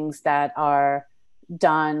many things that are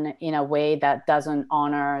done in a way that doesn't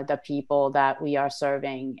honor the people that we are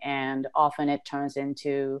serving. And often it turns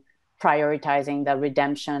into prioritizing the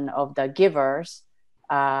redemption of the givers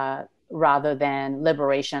rather than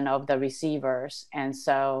liberation of the receivers. And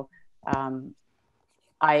so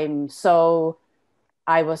I'm so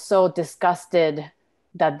I was so disgusted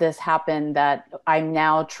that this happened that I'm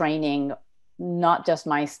now training not just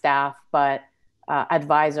my staff, but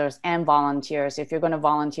advisors and volunteers. If you're going to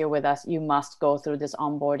volunteer with us, you must go through this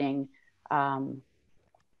onboarding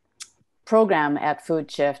program at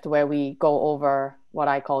Food Shift, where we go over what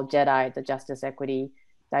I call JEDI, the Justice, Equity,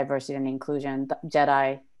 Diversity, and Inclusion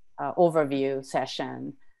JEDI overview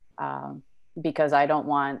session, because I don't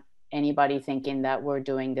want anybody thinking that we're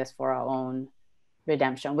doing this for our own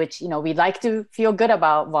redemption, which, you know, we like to feel good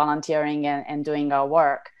about volunteering and doing our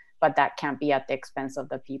work, but that can't be at the expense of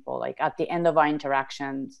the people. Like at the end of our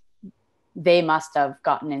interactions, they must have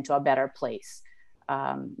gotten into a better place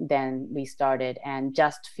than we started. And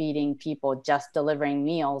just feeding people, just delivering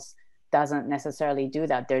meals doesn't necessarily do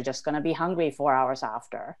that. They're just going to be hungry 4 hours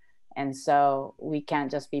after. And so we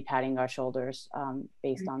can't just be patting our shoulders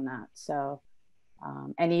based on that. So,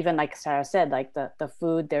 and even like Sarah said, like the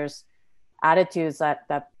food, there's attitudes that,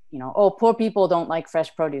 you know, oh, poor people don't like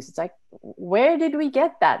fresh produce. It's like, where did we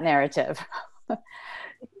get that narrative?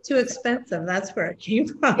 Too expensive. That's where it came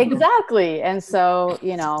from. Exactly. And so,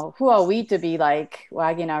 you know, who are we to be like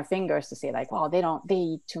wagging our fingers to say like, oh, they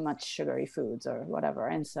eat too much sugary foods or whatever.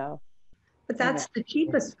 And so, But that's the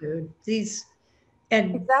cheapest food.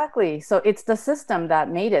 Exactly. So it's the system that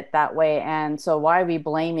made it that way. And so why are we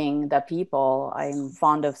blaming the people? I'm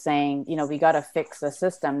fond of saying, you know, we got to fix the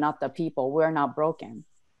system, not the people. We're not broken.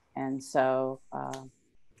 And so,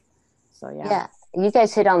 yeah. Yeah. You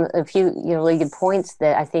guys hit on a few, you know, really good points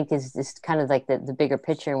that I think is just kind of like the bigger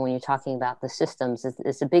picture when you're talking about the systems.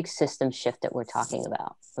 It's a big system shift that we're talking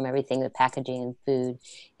about, from everything to packaging and food.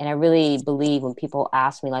 And I really believe when people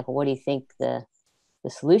ask me, like, well, what do you think the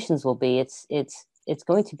solutions will be? It's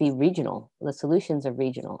going to be regional. The solutions are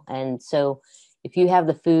regional. And so if you have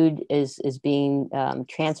the food is being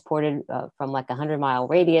transported from like 100-mile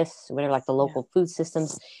radius, whatever, like the local food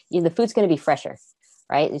systems, the food's going to be fresher,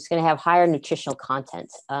 right? It's going to have higher nutritional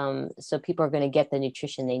content. So people are going to get the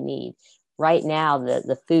nutrition they need. Right now,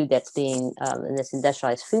 the food that's being in this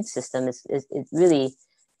industrialized food system it really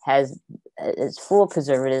it's full of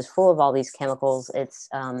preservatives, full of all these chemicals. It's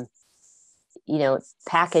you know, it's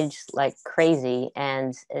packaged like crazy,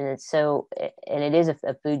 and it's so, and it is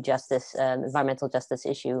a food justice, environmental justice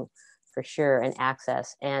issue for sure, and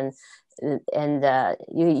access. And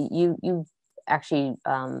you actually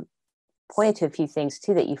pointed to a few things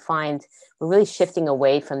too that you find we're really shifting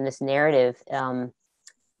away from this narrative,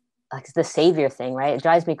 like the savior thing, right? It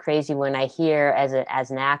drives me crazy when I hear as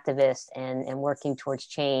an activist and working towards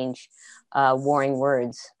change, warring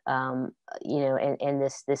words, you know, and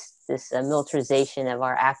this militarization of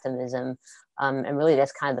our activism, and really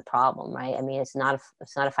that's kind of the problem, right? I mean, it's not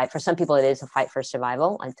a fight for some people. It is a fight for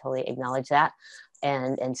survival. I totally acknowledge that,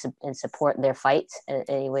 and support their fight in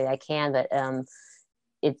any way I can, but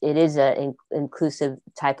it is an inclusive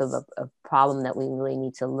type of a problem that we really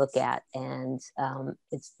need to look at. And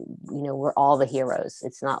it's, you know, we're all the heroes.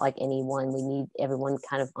 It's not like anyone. We need everyone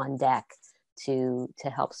kind of on deck to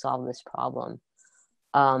help solve this problem.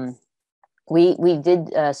 We did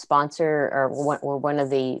sponsor, or we're one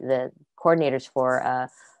of the coordinators for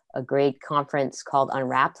a great conference called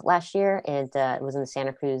Unwrapped last year, and it was in the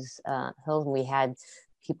Santa Cruz Hills, and we had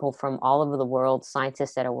people from all over the world,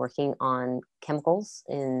 scientists that are working on chemicals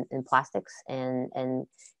in plastics and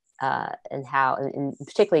how, and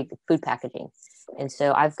particularly food packaging. And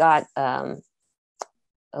so I've got a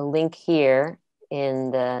link here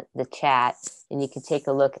in the chat, and you can take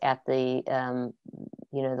a look at the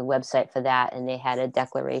you know, the website for that, and they had a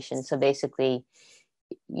declaration. So basically,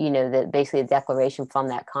 you know, basically the declaration from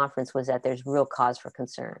that conference was that there's real cause for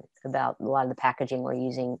concern about a lot of the packaging we're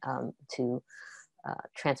using to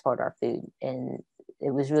transport our food. And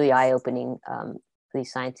it was really eye-opening for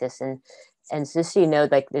these scientists. And just so you know,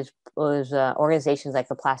 like there's organizations like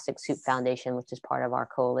the Plastic Soup Foundation, which is part of our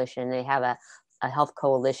coalition. They have a health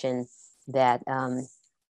coalition that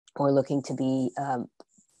we're looking to be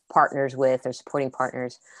partners with, or supporting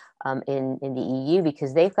partners in the EU,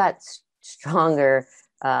 because they've got stronger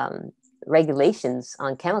regulations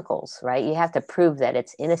on chemicals, right? You have to prove that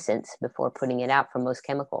it's innocent before putting it out for most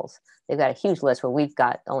chemicals. They've got a huge list where we've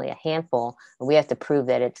got only a handful, and we have to prove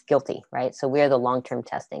that it's guilty, right? So we're the long-term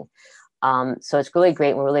testing. So it's really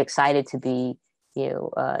great. We're really excited to be, you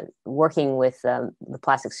know, working with the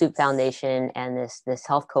Plastic Soup Foundation and this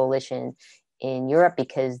health coalition in Europe,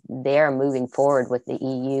 because they're moving forward with the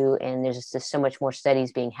EU, and there's just so much more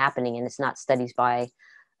studies being happening, and it's not studies by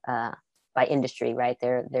industry, right?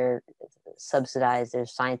 They're subsidized.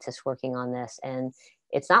 There's scientists working on this, and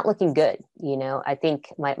it's not looking good. You know, I think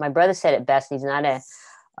my brother said it best. He's not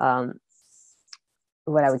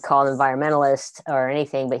what I would call an environmentalist or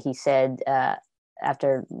anything, but he said,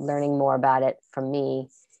 after learning more about it from me,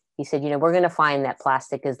 he said, we're going to find that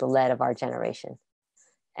plastic is the lead of our generation.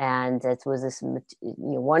 And it was this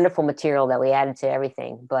wonderful material that we added to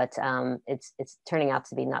everything, but it's turning out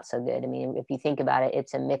to be not so good. I mean, if you think about it,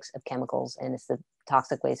 it's a mix of chemicals, and it's the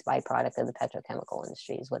toxic waste byproduct of the petrochemical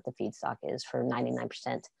industry is what the feedstock is for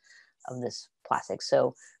 99% of this plastic.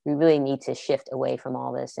 So we really need to shift away from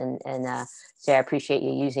all this. And Sarah, I appreciate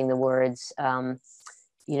you using the words,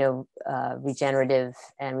 regenerative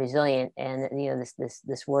and resilient, and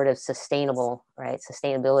this word of sustainable, right?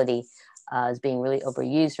 Sustainability is being really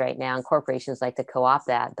overused right now, and corporations like to co-opt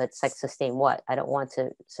that. But it's like, sustain what? I don't want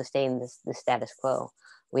to sustain the status quo.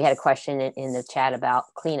 We had a question in the chat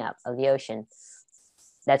about cleanup of the ocean.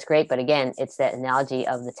 That's great, but again, it's that analogy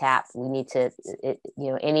of the tap. We need to,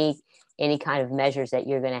 any kind of measures that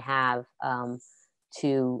you're going to have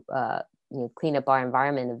to clean up our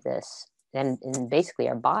environment of this, and basically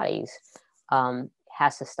our bodies,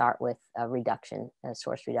 has to start with a reduction, a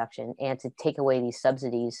source reduction, and to take away these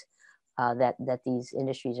subsidies that these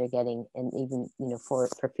industries are getting, and even for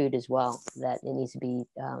food as well, that it needs to be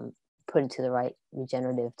put into the right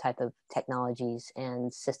regenerative type of technologies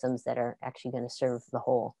and systems that are actually going to serve the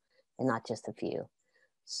whole and not just a few.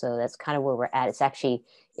 So that's kind of where we're at. It's actually,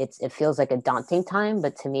 it feels like a daunting time,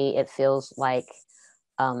 but to me, it feels like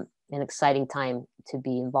an exciting time to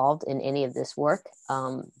be involved in any of this work,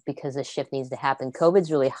 because the shift needs to happen.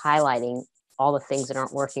 COVID's really highlighting all the things that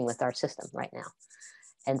aren't working with our system right now.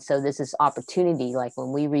 And so this is opportunity, like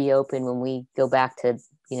when we reopen, when we go back to,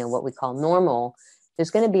 what we call normal,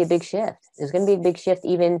 there's going to be a big shift. There's going to be a big shift,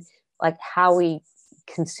 even like how we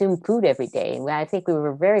consume food every day. And I think we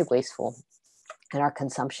were very wasteful in our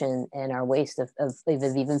consumption and our waste of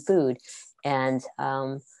even food. And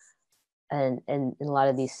a lot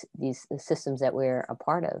of these systems that we're a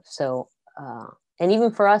part of. So, and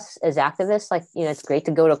even for us as activists, like, it's great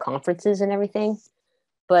to go to conferences and everything.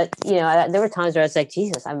 But, there were times where I was like,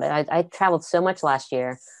 Jesus, I traveled so much last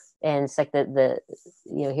year, and it's like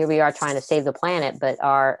here we are trying to save the planet, but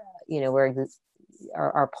our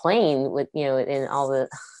plane with, in all the,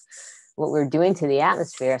 what we're doing to the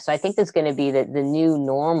atmosphere. So I think there's going to be the new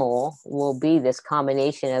normal will be this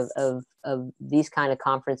combination of these kind of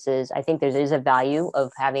conferences. I think there is a value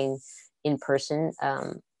of having in-person,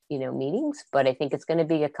 meetings, but I think it's going to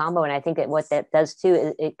be a combo. And I think that what that does too,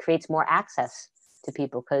 is it creates more access to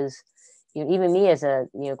people, because even me as a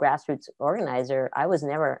grassroots organizer, I was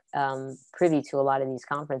never privy to a lot of these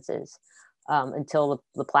conferences until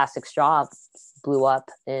the plastic straw blew up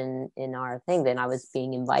in our thing. Then I was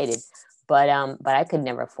being invited, but I could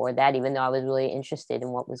never afford that, even though I was really interested in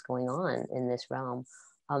what was going on in this realm.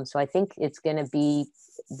 So I think it's going to be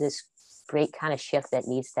this great kind of shift that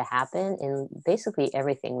needs to happen in basically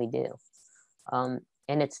everything we do,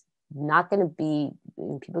 and it's not going to be,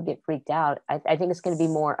 people get freaked out. I think it's going to be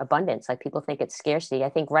more abundance. Like, people think it's scarcity. I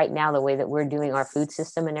think right now, the way that we're doing our food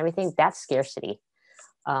system and everything, that's scarcity.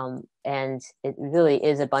 And it really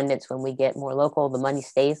is abundance when we get more local. The money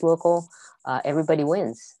stays local. Everybody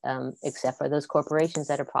wins, except for those corporations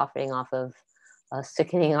that are profiting off of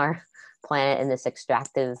sickening our planet in this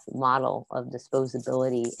extractive model of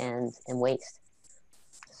disposability and waste.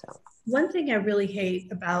 So one thing I really hate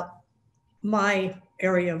about my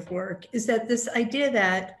area of work is that this idea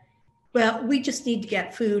that, well, we just need to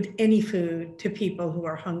get food, any food, to people who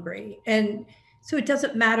are hungry. And so it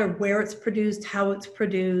doesn't matter where it's produced, how it's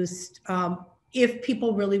produced, if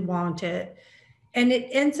people really want it. And it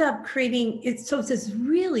ends up creating, it's this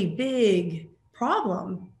really big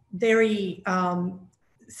problem, very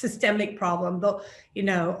systemic problem, though,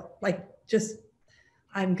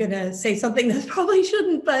 I'm going to say something that probably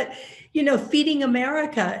shouldn't, but, Feeding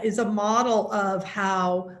America is a model of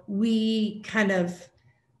how we kind of,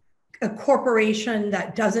 a corporation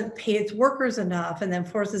that doesn't pay its workers enough and then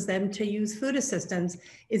forces them to use food assistance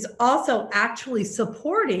is also actually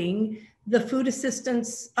supporting the food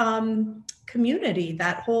assistance community,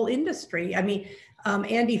 that whole industry. I mean,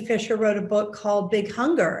 Andy Fisher wrote a book called Big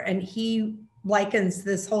Hunger, and he likens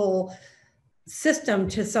this whole system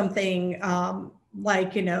to something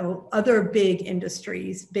like, other big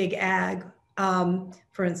industries, big ag,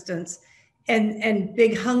 for instance, and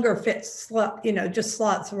Big Hunger fits, just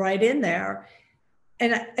slots right in there.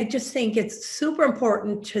 And I just think it's super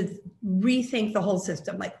important to rethink the whole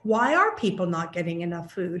system. Like, why are people not getting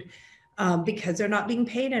enough food? Because they're not being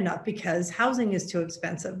paid enough, because housing is too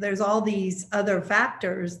expensive. There's all these other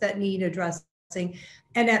factors that need addressing.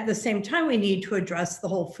 And at the same time, we need to address the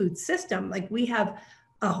whole food system. Like, we have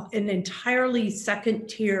an entirely second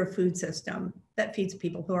tier food system. that feeds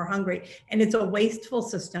people who are hungry. And it's a wasteful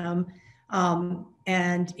system.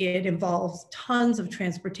 And it involves tons of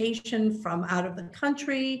transportation from out of the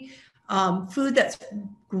country, food that's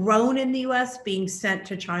grown in the US being sent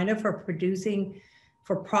to China for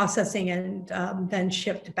processing and then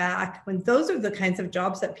shipped back. When those are the kinds of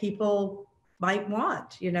jobs that people might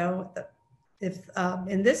want, if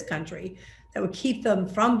in this country, that would keep them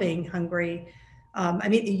from being hungry. I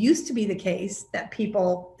mean, it used to be the case that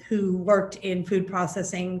people who worked in food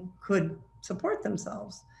processing could support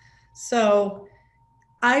themselves. So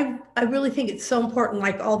I really think it's so important,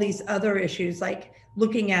 like all these other issues, like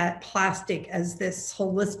looking at plastic as this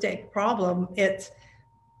holistic problem. It's,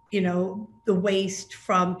 the waste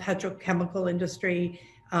from petrochemical industry.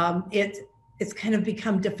 It's kind of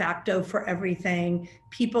become de facto for everything.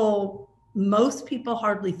 Most people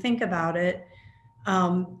hardly think about it.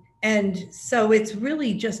 And so it's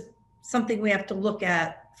really just something we have to look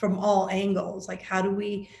at from all angles. Like, how do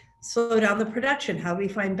we slow down the production? How do we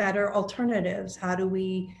find better alternatives? How do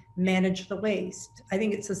we manage the waste? I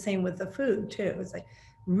think it's the same with the food too. It's like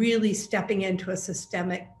really stepping into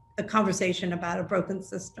a conversation about a broken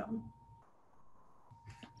system.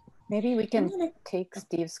 Maybe we can take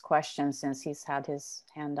Steve's question since he's had his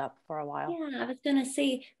hand up for a while. Yeah, I was going to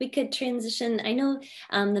say we could transition. I know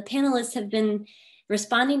the panelists have been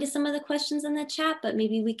responding to some of the questions in the chat, but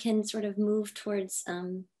maybe we can sort of move towards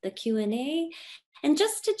the Q&A. And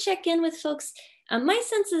just to check in with folks, my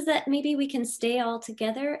sense is that maybe we can stay all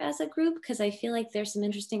together as a group, because I feel like there's some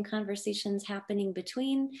interesting conversations happening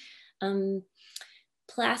between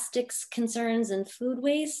plastics concerns and food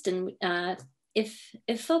waste. And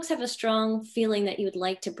if folks have a strong feeling that you would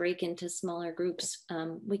like to break into smaller groups,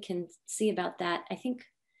 we can see about that. I think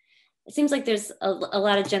it seems like there's a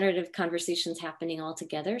lot of generative conversations happening all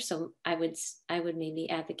together. So I would maybe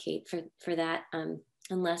advocate for that,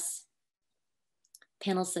 unless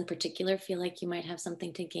panelists in particular feel like you might have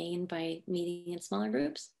something to gain by meeting in smaller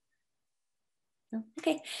groups.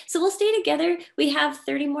 Okay, so we'll stay together. We have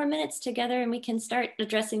 30 more minutes together and we can start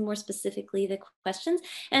addressing more specifically the questions.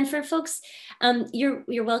 And for folks, you're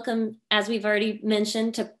welcome, as we've already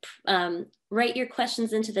mentioned, to write your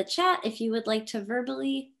questions into the chat. If you would like to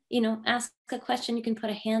verbally, ask a question, you can put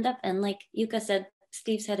a hand up. And like Yuka said,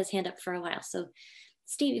 Steve's had his hand up for a while. So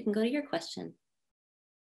Steve, you can go to your question.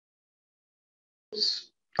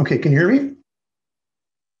 Okay, can you hear me?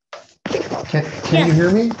 Can you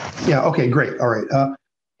hear me? Yeah, okay, great, all right.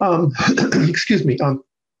 Excuse me. I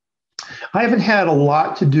haven't had a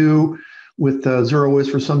lot to do with zero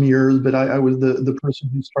waste for some years, but I was the person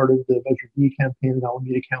who started the Measure D campaign in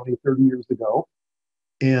Alameda County 30 years ago.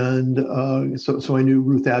 And so I knew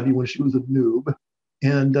Ruth Abbey when she was a noob.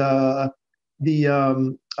 And and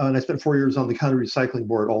I spent 4 years on the county recycling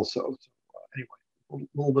board also. So anyway, a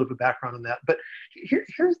little bit of a background on that. But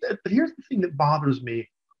here's the thing that bothers me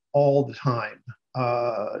all the time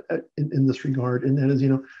in this regard, and that is,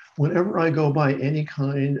 whenever I go by any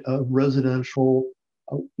kind of residential,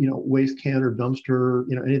 waste can or dumpster,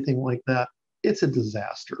 anything like that, it's a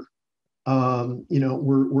disaster.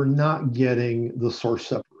 We're not getting the source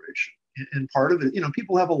separation, and part of it,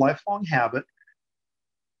 people have a lifelong habit.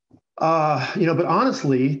 But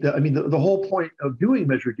honestly, the whole point of doing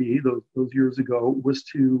Measure D those years ago was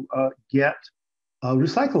to get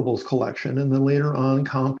recyclables collection, and then later on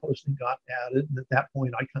composting got added. And at that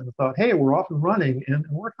point, I kind of thought, hey, we're off and running, and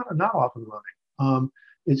we're kind of not off and running.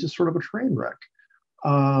 It's just sort of a train wreck.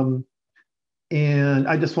 And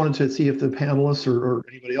I just wanted to see if the panelists or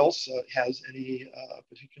anybody else has any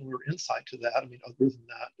particular insight to that. I mean, other than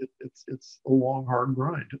that, it's a long, hard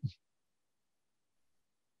grind.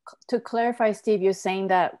 To clarify, Steve, you're saying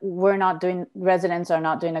that residents are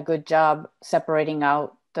not doing a good job separating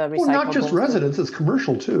out the recyclables? Well, not just residents, it's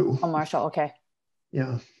commercial too. Commercial, okay.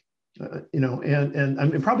 Yeah, and I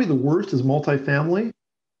mean, probably the worst is multifamily,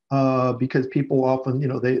 because people often,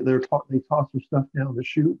 they toss their stuff down the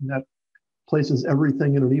chute, and that places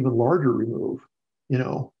everything in an even larger remove,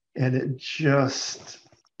 and it just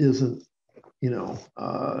isn't,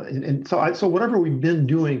 and so whatever we've been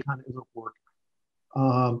doing kind of isn't working.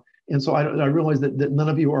 And so I realize that none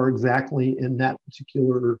of you are exactly in that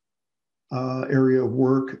particular area of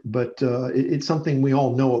work, but it's something we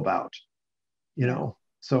all know about,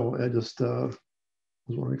 So I just was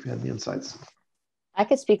wondering if you had any insights. I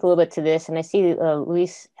could speak a little bit to this, and I see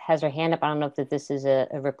Luis has her hand up. I don't know if this is a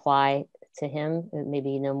reply to him.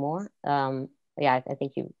 Maybe you know more. Yeah, I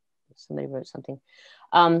think somebody wrote something.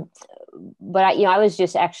 But I was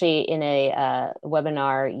just actually in a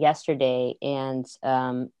webinar yesterday, and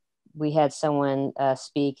we had someone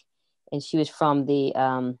speak, and she was from the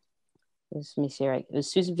let me see, right. It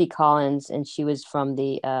was Susan V. Collins, and she was from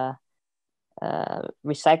the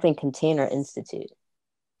Recycling Container Institute.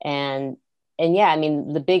 And yeah, I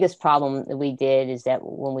mean, the biggest problem that we did is that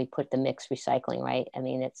when we put the mixed recycling, right? I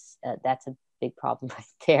mean, that's a big problem right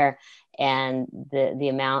there. And the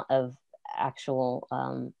amount of actual,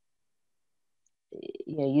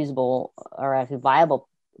 usable or actually viable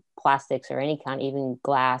plastics or any kind, even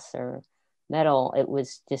glass or metal, it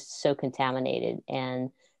was just so contaminated.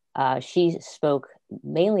 And she spoke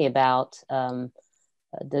mainly about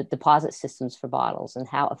the deposit systems for bottles and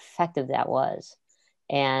how effective that was.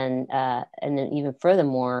 And then even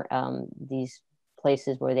furthermore, these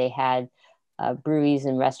places where they had breweries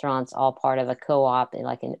and restaurants all part of a co-op,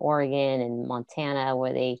 like in Oregon and Montana,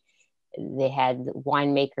 where they had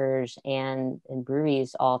winemakers and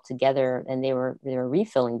breweries all together, and they were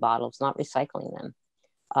refilling bottles, not recycling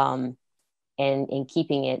them, and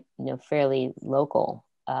keeping it fairly local.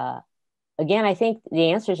 Again, I think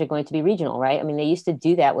the answers are going to be regional, right? I mean, they used to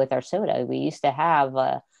do that with our soda. We used to have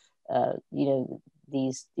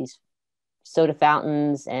these soda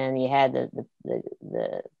fountains, and you had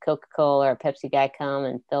the Coca-Cola or Pepsi guy come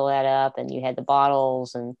and fill that up, and you had the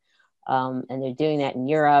bottles, and they're doing that in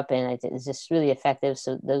Europe, and it's just really effective.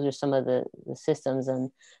 So those are some of the systems. And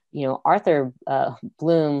Arthur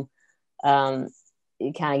Bloom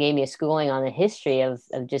kind of gave me a schooling on the history of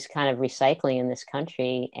just kind of recycling in this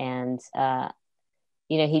country, and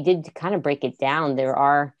he did kind of break it down. There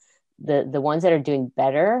are the ones that are doing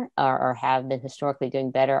better or have been historically doing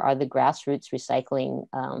better are the grassroots recycling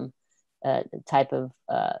type of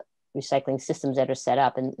recycling systems that are set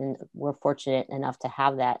up. And we're fortunate enough to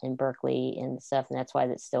have that in Berkeley and stuff. And that's why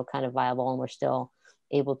that's still kind of viable. And we're still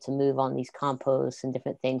able to move on these composts and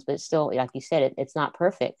different things, but it's still, like you said, it's not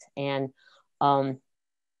perfect. And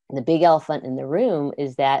the big elephant in the room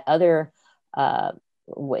is that the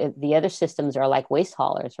other systems are like waste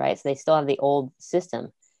haulers, right? So they still have the old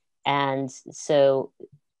system. And so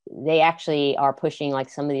they actually are pushing, like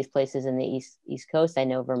some of these places in the East Coast, I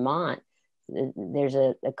know Vermont, there's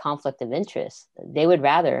a conflict of interest. They would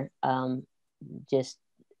rather just,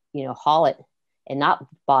 haul it and not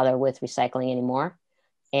bother with recycling anymore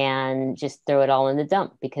and just throw it all in the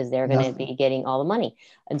dump because they're going to be getting all the money.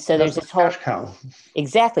 And so there's this whole cash cow.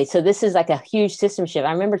 Exactly. So this is like a huge system shift.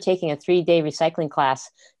 I remember taking a 3-day recycling class.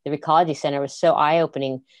 The Ecology Center was so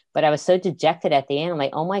eye-opening, but I was so dejected at the end. I'm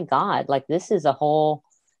like, oh my God, like this is a whole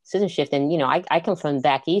system shift. And, I come from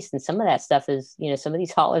back east, and some of that stuff is, some of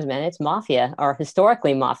these haulers, man, it's mafia or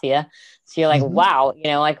historically mafia. So you're like, wow,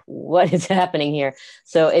 like what is happening here?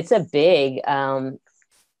 So it's a big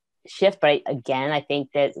shift. But again, I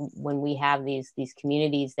think that when we have these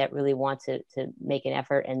communities that really want to make an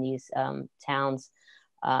effort, and these towns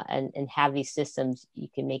and have these systems, you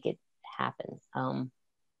can make it happen.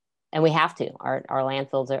 And we have to. Our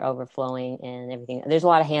landfills are overflowing and everything. There's a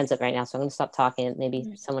lot of hands up right now, so I'm going to stop talking.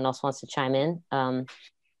 Maybe someone else wants to chime in.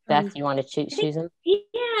 Beth, you want to choose them? Yeah,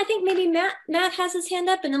 I think maybe Matt has his hand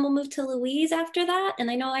up, and then we'll move to Louise after that. And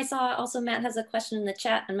I know I saw also Matt has a question in the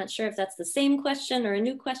chat. I'm not sure if that's the same question or a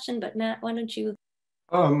new question, but Matt, why don't you?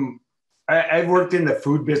 I've worked in the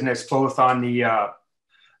food business, both on the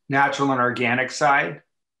natural and organic side,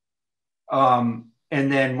 and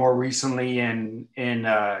then more recently in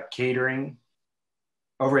catering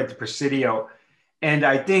over at the Presidio. And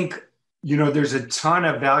I think, there's a ton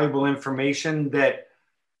of valuable information that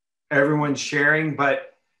everyone's sharing, but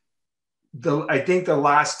I think the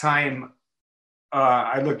last time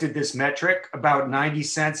I looked at this metric, about 90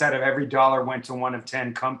 cents out of every dollar went to one of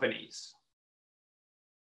 10 companies.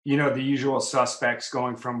 The usual suspects,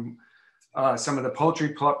 going from some of the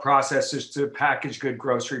poultry processors to packaged good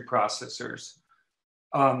grocery processors.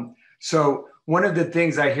 So one of the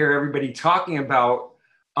things I hear everybody talking about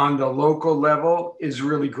on the local level is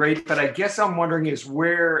really great, but I guess I'm wondering is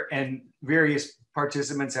where, and various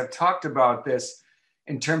participants have talked about this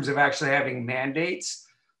in terms of actually having mandates,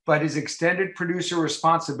 but is extended producer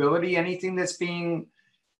responsibility anything that's being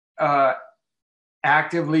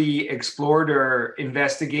actively explored or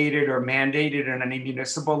investigated or mandated on any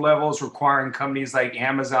municipal levels, requiring companies like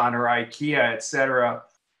Amazon or IKEA, et cetera,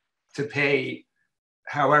 to pay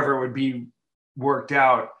however it would be worked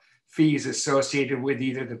out fees associated with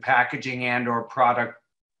either the packaging and or product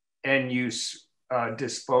end use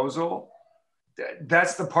disposal?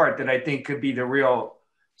 That's the part that I think could be the real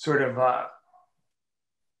sort of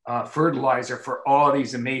fertilizer for all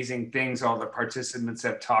these amazing things all the participants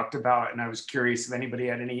have talked about. And I was curious if anybody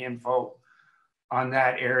had any info on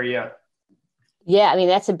that area. Yeah, I mean,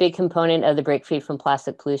 that's a big component of the Break Free from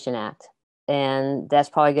Plastic Pollution Act. And that's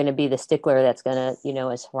probably going to be the stickler that's going to,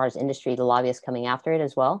 as far as industry, the lobbyists coming after it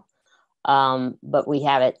as well. But we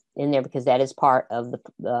have it in there because that is part of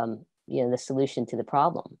the solution to the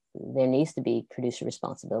problem. There needs to be producer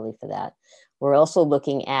responsibility for that. We're also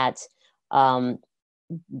looking at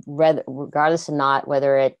regardless of not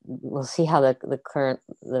whether we'll see how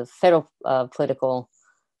the federal political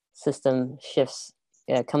system shifts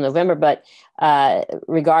come November, but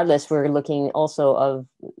regardless, we're looking also of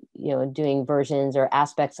doing versions or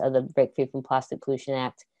aspects of the Break Free from Plastic Pollution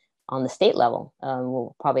Act on the state level.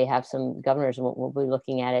 We'll probably have some governors, and we'll be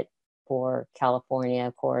looking at it for California,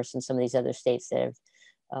 of course, and some of these other states that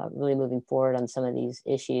are really moving forward on some of these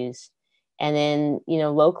issues. And then,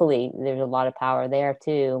 locally, there's a lot of power there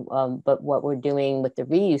too. But what we're doing with the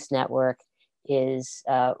reuse network is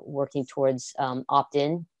working towards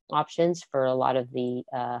opt-in options for a lot of the,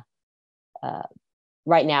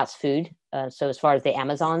 right now it's food. So as far as the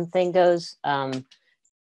Amazon thing goes,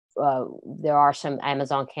 there are some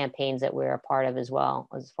Amazon campaigns that we're a part of as well,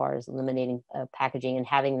 as far as eliminating packaging and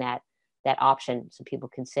having that option so people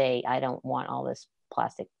can say, I don't want all this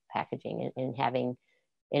plastic packaging,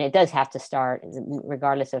 and it does have to start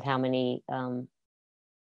regardless of how many,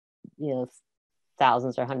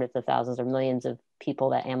 thousands or hundreds of thousands or millions of people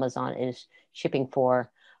that Amazon is shipping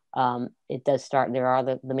for. It does start, there are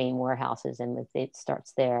the main warehouses, and if it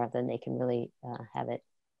starts there, then they can really have it.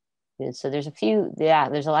 So there's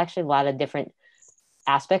there's actually a lot of different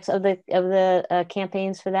aspects of the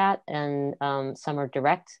campaigns for that. And some are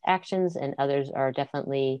direct actions, and others are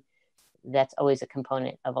definitely, that's always a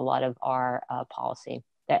component of a lot of our policy.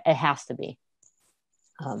 It has to be.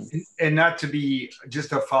 And not to be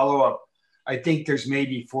just a follow-up, I think there's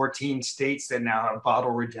maybe 14 states that now have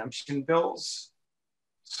bottle redemption bills.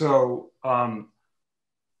 So,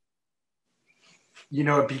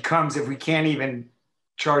 it becomes, if we can't even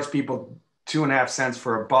charge people 2.5 cents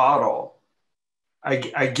for a bottle,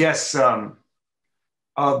 I guess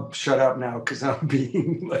I'll shut up now because I'm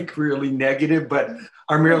being like really negative, but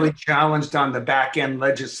I'm really challenged on the back end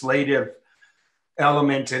legislative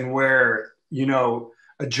element, and where,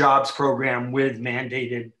 a jobs program with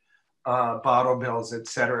mandated bottle bills, et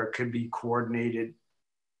cetera, could be coordinated.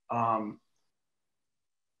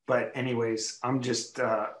 But anyways, I'm just,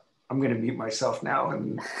 I'm going to mute myself now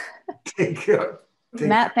and take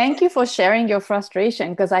Matt, thank you for sharing your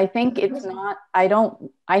frustration, because I think it's not,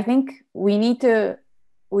 I think we need to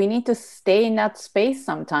stay in that space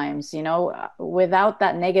sometimes, without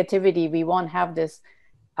that negativity, we won't have this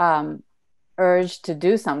urge to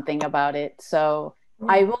do something about it. So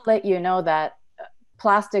I will let you know that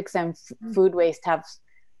plastics and food waste have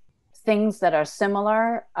things that are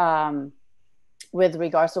similar with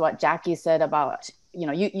regards to what Jackie said about,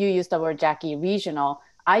 you used the word, Jackie, regional.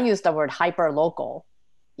 I use the word hyper local,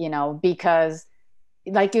 because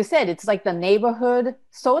like you said, it's like the neighborhood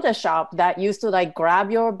soda shop that used to like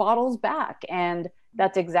grab your bottles back. And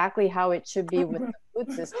that's exactly how it should be with the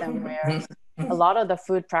food system, where a lot of the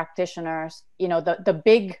food practitioners, the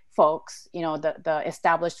big folks, the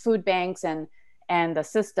established food banks and the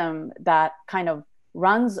system that kind of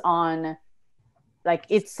runs on like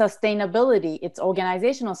its sustainability, its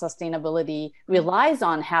organizational sustainability relies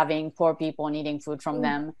on having poor people needing food from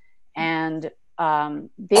them. And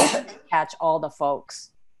they catch all the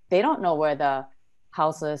folks. They don't know where the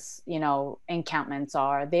houseless, encampments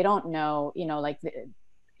are. They don't know,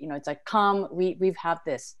 it's like, come, we've had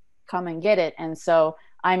this, come and get it. And so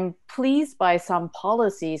I'm pleased by some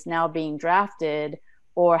policies now being drafted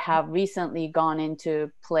or have recently gone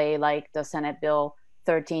into play, like the Senate Bill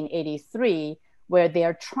 1383, where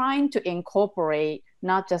they're trying to incorporate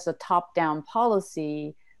not just a top-down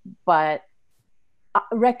policy, but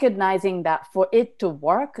recognizing that for it to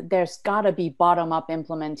work, there's got to be bottom-up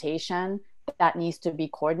implementation that needs to be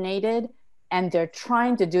coordinated. And they're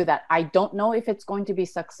trying to do that. I don't know if it's going to be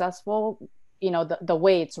successful, the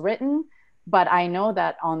way it's written, but I know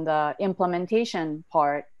that on the implementation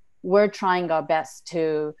part, we're trying our best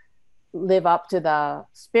to live up to the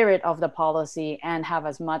spirit of the policy and have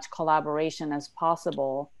as much collaboration as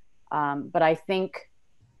possible. But I think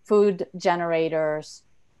food generators,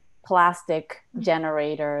 plastic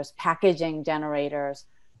generators, packaging generators,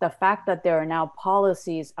 the fact that there are now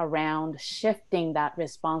policies around shifting that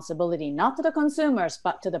responsibility, not to the consumers,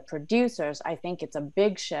 but to the producers, I think it's a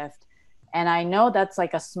big shift. And I know that's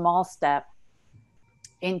like a small step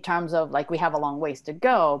in terms of like, we have a long ways to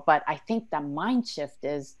go, but I think the mind shift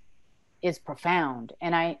is profound.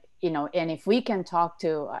 And and if we can talk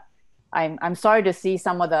to, I'm sorry to see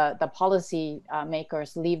some of the policy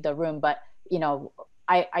makers leave the room, but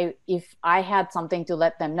if I had something to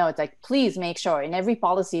let them know, it's like, please make sure in every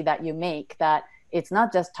policy that you make that it's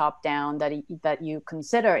not just top down, that you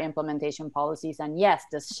consider implementation policies, and yes,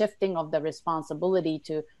 the shifting of the responsibility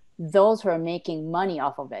to those who are making money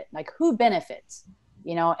off of it, like who benefits,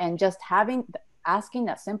 and just asking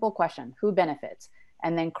that simple question, who benefits,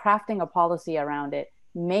 and then crafting a policy around it,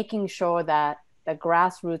 making sure that the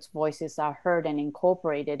grassroots voices are heard and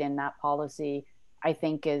incorporated in that policy, I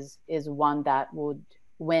think is one that would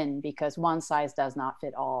win, because one size does not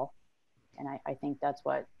fit all. And I think that's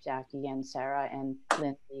what Jackie and Sarah and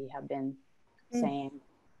Lindsay have been saying.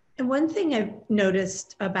 And one thing I've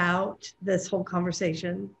noticed about this whole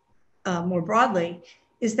conversation more broadly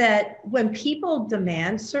is that when people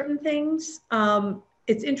demand certain things,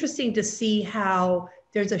 it's interesting to see how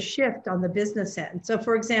there's a shift on the business end. So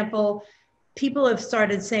for example, people have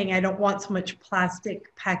started saying, I don't want so much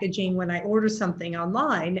plastic packaging when I order something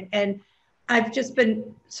online. And I've just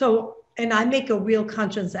been and I make a real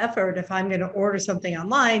conscious effort if I'm going to order something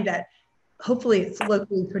online that hopefully it's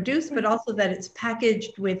locally produced, but also that it's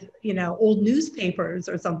packaged with, old newspapers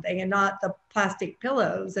or something, and not the plastic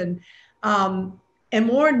pillows. And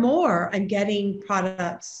more, I'm getting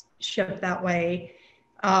products shipped that way.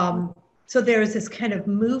 So there's this kind of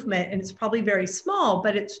movement, and it's probably very small,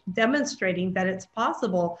 but it's demonstrating that it's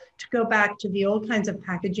possible to go back to the old kinds of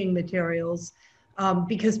packaging materials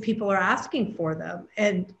because people are asking for them.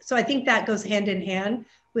 And so I think that goes hand in hand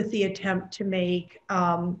with the attempt to make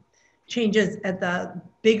changes at the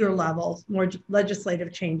bigger levels, more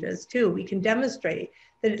legislative changes too. We can demonstrate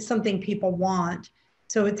that it's something people want.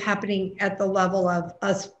 So it's happening at the level of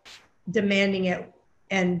us demanding it,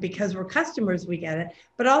 and because we're customers, we get it,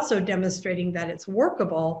 but also demonstrating that it's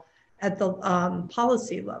workable at the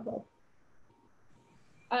policy level.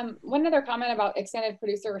 One other comment about extended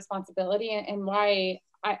producer responsibility and why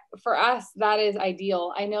for us, that is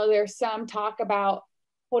ideal. I know there's some talk about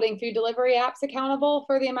holding food delivery apps accountable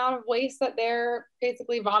for the amount of waste that they're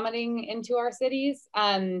basically vomiting into our cities.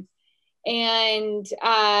 And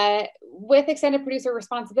with extended producer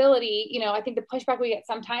responsibility, I think the pushback we get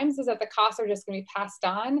sometimes is that the costs are just going to be passed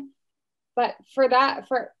on. But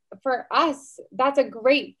for us, that's a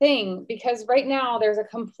great thing, because right now there's a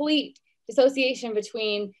complete dissociation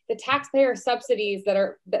between the taxpayer subsidies that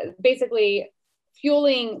are basically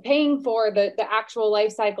paying for the actual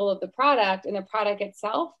life cycle of the product and the product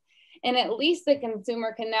itself. And at least the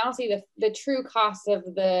consumer can now see the true cost of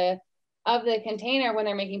the container when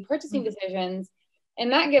they're making purchasing decisions.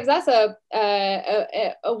 And that gives us a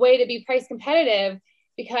way to be price competitive,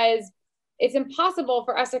 because it's impossible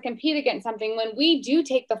for us to compete against something when we do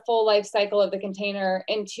take the full life cycle of the container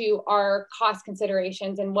into our cost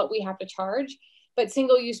considerations and what we have to charge, but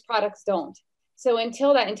single-use products don't. So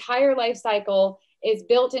until that entire life cycle is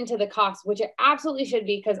built into the cost, which it absolutely should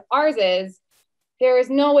be, because ours is, there is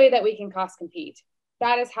no way that we can cost compete.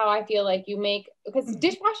 That is how I feel like because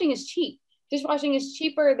dishwashing is cheap. Dishwashing is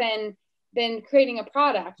cheaper than creating a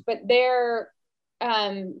product, but they're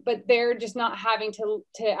just not having to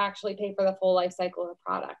actually pay for the full life cycle of the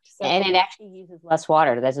product. So, and it actually uses less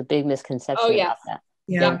water. That's a big misconception about that.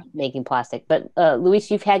 Yeah. Making plastic. But Luis,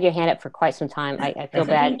 you've had your hand up for quite some time. I feel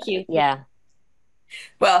bad. Thank you. Yeah.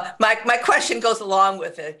 Well, my question goes along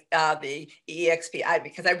with it, the EXPI,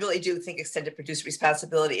 because I really do think extended producer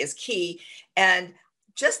responsibility is key. And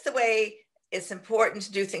just the way it's important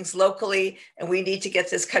to do things locally, and we need to get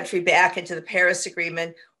this country back into the Paris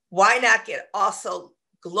Agreement, why not get also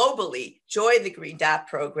globally, join the Green Dot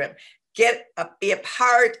program, be a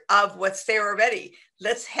part of what's there already.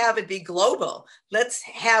 Let's have it be global. Let's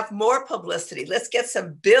have more publicity. Let's get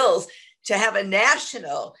some bills to have a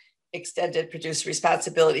national extended producer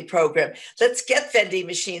responsibility program. Let's get vending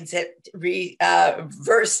machines that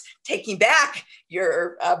reverse taking back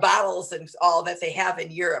your bottles and all that they have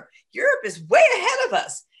in Europe. Europe is way ahead of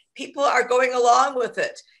us. People are going along with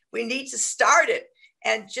it. We need to start it.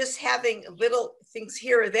 And just having little things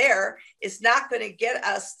here or there is not going to get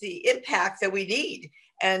us the impact that we need.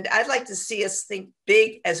 And I'd like to see us think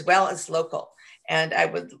big as well as local. And I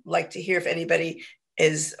would like to hear if anybody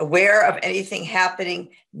is aware of anything happening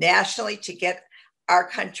nationally to get our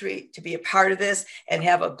country to be a part of this and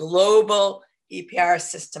have a global EPR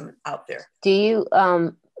system out there. Do you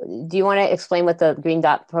want to explain what the Green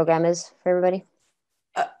Dot program is for everybody?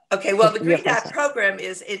 Okay, well, the Green Dot program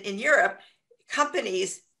is in Europe.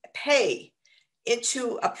 Companies pay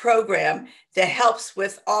into a program that helps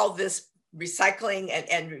with all this recycling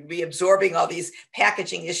and reabsorbing all these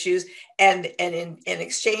packaging issues. And in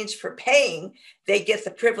exchange for paying, they get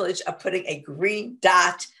the privilege of putting a green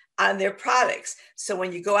dot on their products. So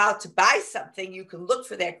when you go out to buy something, you can look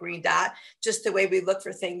for that green dot, just the way we look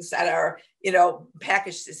for things that are,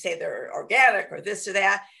 packaged to say they're organic or this or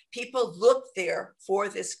that. People look there for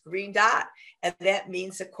this green dot. And that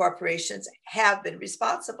means that corporations have been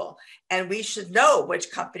responsible. And we should know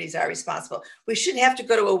which companies are responsible. We shouldn't have to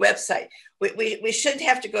go to a website. We shouldn't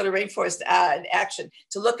have to go to Rainforest Action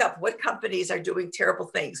to look up what companies are doing terrible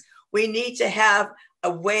things. We need to have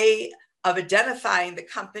a way of identifying the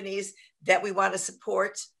companies that we want to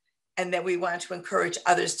support and that we want to encourage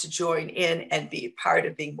others to join in and be part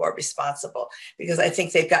of being more responsible, because I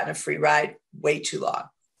think they've gotten a free ride way too long.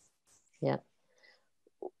 Yeah.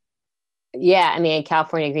 Yeah, I mean,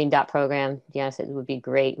 California Green Dot program, to be honest, it would be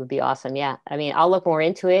great, would be awesome. Yeah, I mean, I'll look more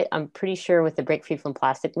into it. I'm pretty sure with the Break Free from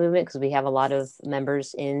Plastic movement, because we have a lot of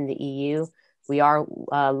members in the EU, we are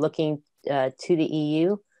looking to the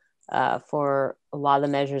EU for a lot of the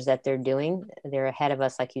measures that they're doing. They're ahead of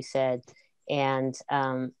us, like you said, and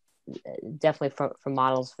definitely for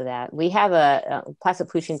models for that. We have a Plastic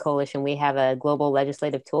Pollution Coalition. We have a global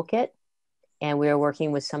legislative toolkit, and we are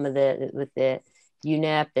working with some of the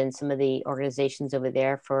UNEP and some of the organizations over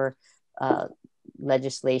there for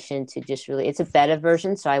legislation to just really, it's a beta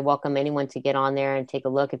version. So I welcome anyone to get on there and take a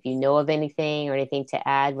look if you know of anything or anything to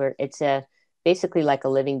add, where it's basically like a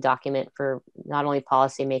living document for not only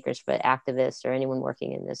policymakers, but activists or anyone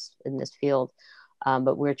working in this field.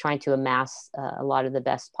 But we're trying to amass a lot of the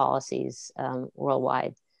best policies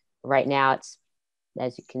worldwide. Right now, it's,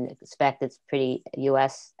 as you can expect, it's pretty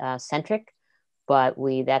US centric. But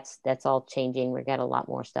that's all changing. We've got a lot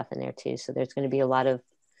more stuff in there too. So there's going to be a lot of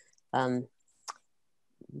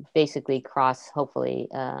basically hopefully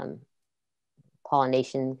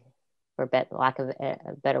pollination, for lack of a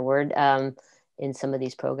better word, in some of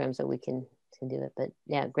these programs that we can do it. But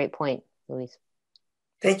yeah, great point, Louise.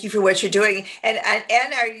 Thank you for what you're doing. And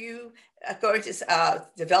are you going to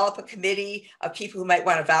develop a committee of people who might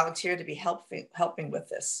want to volunteer to be helping with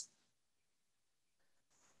this?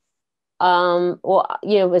 Well,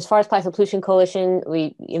 as far as Plastic Pollution Coalition,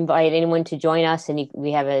 we invite anyone to join us, and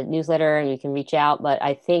we have a newsletter and you can reach out, but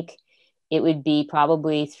I think it would be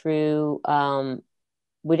probably through,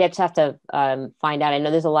 we'd have to find out. I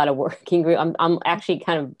know there's a lot of working group. I'm actually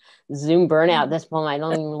kind of Zoom burnout at this point. I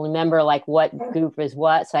don't even remember like what group is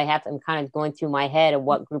what. So I'm kind of going through my head of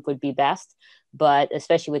what group would be best. But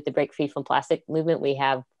especially with the Break Free from Plastic movement, we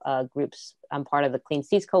have groups. I'm part of the Clean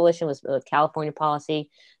Seas Coalition with California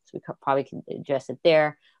policy. So we probably can address it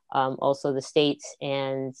there. Also the states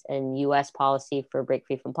and US policy for Break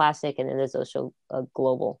Free from Plastic. And then there's also a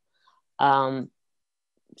global.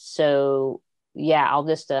 So yeah, I'll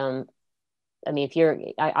just, I mean,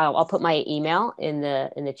 if I'll put my email in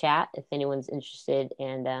the chat if anyone's interested,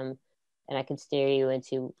 and I can steer you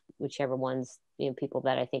into whichever ones, people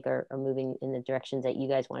that I think are moving in the directions that you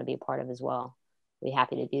guys want to be a part of as well. We'd be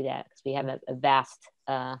happy to do that because we have a vast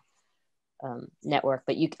network.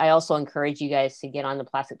 But I also encourage you guys to get on the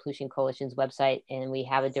Plastic Pollution Coalition's website, and we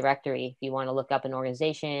have a directory. If you want to look up an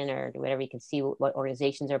organization or whatever, you can see what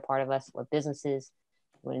organizations are part of us, what businesses,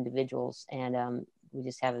 what individuals, and we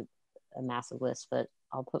just have a massive list. But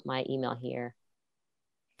I'll put my email here.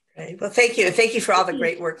 Great. Well, thank you. Thank you for all the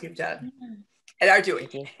great work you've done and are doing.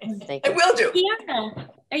 Thank you. Thank you. And will do. Kiara,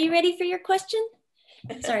 are you ready for your question?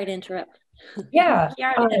 Sorry to interrupt. Yeah.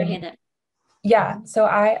 Kiara had her hand up. Yeah, so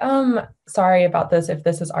I sorry about this if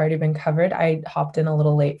this has already been covered. I hopped in a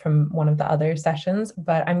little late from one of the other sessions,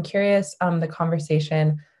 but I'm curious the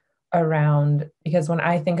conversation around, because when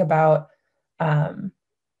I think about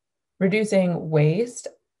reducing waste,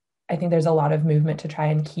 I think there's a lot of movement to try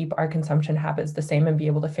and keep our consumption habits the same and be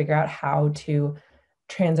able to figure out how to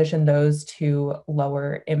transition those to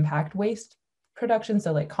lower impact waste production.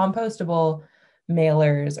 So like compostable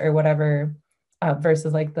mailers or whatever,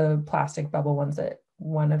 versus like the plastic bubble ones that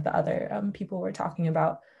one of the other people were talking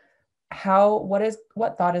about.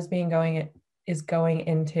 What thought is going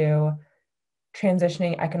into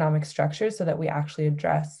transitioning economic structures so that we actually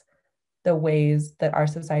address the ways that our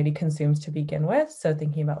society consumes to begin with. So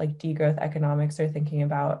thinking about like degrowth economics, or thinking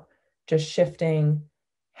about just shifting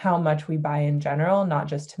how much we buy in general, not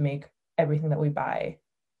just to make everything that we buy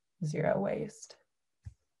zero waste.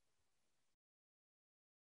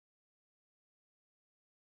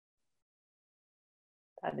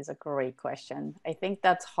 That is a great question. I think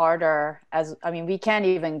that's harder we can't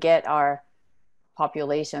even get our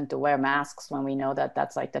population to wear masks when we know that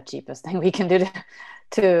that's like the cheapest thing we can do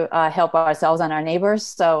to help ourselves and our neighbors.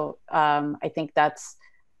 So I think that's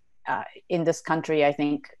in this country, I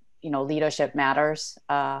think, leadership matters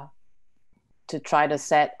to try to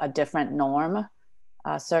set a different norm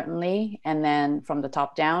certainly, and then from the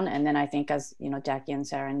top down. And then I think, as you know, Jackie and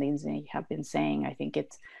Sarah and Lindsay have been saying, I think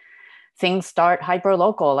things start hyper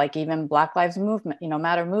local, like even Black Lives Movement,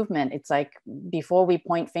 Matter movement. It's like, before we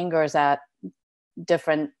point fingers at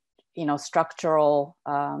different, structural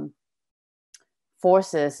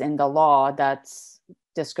forces in the law that's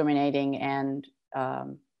discriminating and,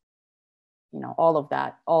 all of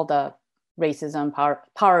that, all the racism,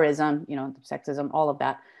 powerism, sexism, all of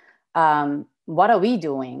that. What are we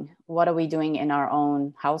doing? What are we doing in our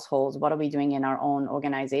own households? What are we doing in our own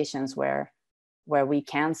organizations where we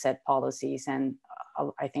can set policies? And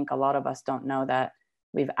I think a lot of us don't know that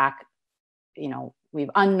we've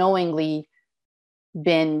unknowingly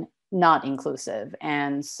been not inclusive.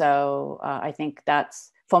 And so I think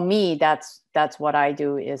for me, that's what I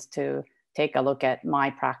do, is to take a look at my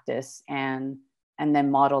practice and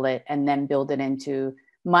then model it and then build it into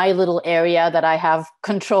my little area that I have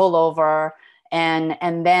control over,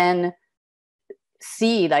 and then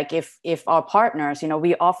see, like, if our partners,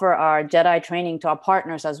 we offer our Jedi training to our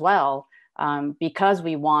partners as well, because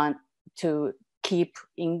we want to keep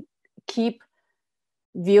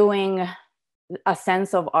viewing a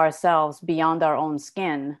sense of ourselves beyond our own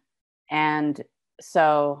skin. And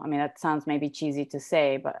so, I mean, that sounds maybe cheesy to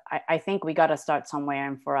say, but I think we got to start somewhere.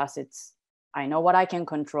 And for us, I know what I can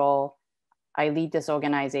control. I lead this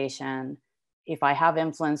organization. If I have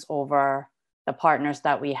influence over the partners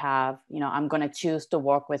that we have, I'm going to choose to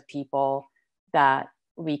work with people that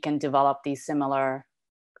we can develop these similar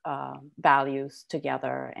values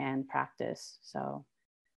together and practice. So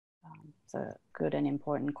it's a good and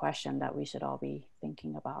important question that we should all be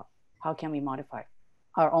thinking about. How can we modify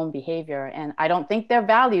our own behavior? And I don't think they're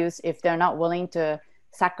values if they're not willing to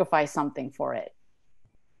sacrifice something for it.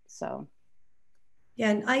 So.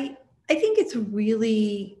 Yeah, and I think it's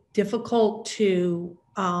really difficult to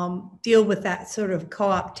deal with that sort of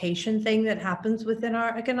co-optation thing that happens within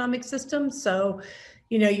our economic system. So,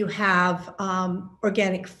 you have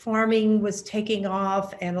organic farming was taking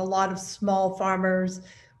off, and a lot of small farmers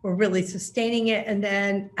were really sustaining it. And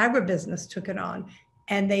then agribusiness took it on,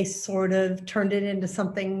 and they sort of turned it into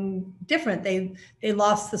something different. They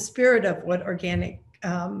lost the spirit of what organic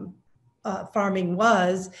farming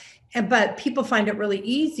was. But people find it really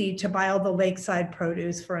easy to buy all the lakeside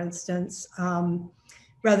produce, for instance,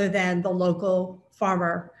 rather than the local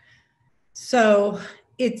farmer. So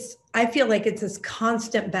I feel like it's this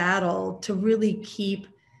constant battle to really keep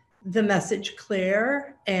the message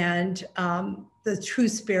clear and the true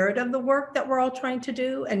spirit of the work that we're all trying to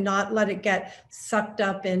do, and not let it get sucked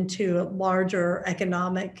up into a larger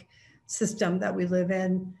economic system that we live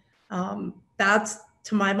in. That's,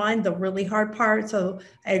 to my mind, the really hard part. So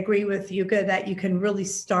I agree with Yuka that you can really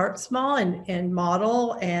start small and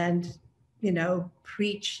model and,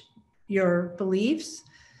 preach your beliefs,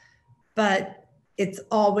 but it's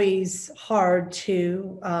always hard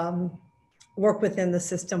to work within the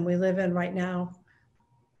system we live in right now.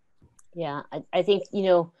 Yeah, I think,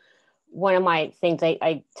 one of my things,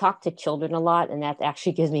 I talk to children a lot, and that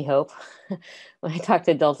actually gives me hope. When I talk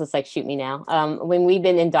to adults, it's like, shoot me now. When we've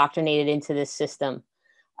been indoctrinated into this system,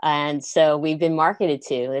 and so we've been marketed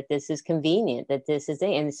to that this is convenient, that this is it.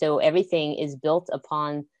 And so everything is built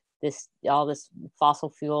upon all this fossil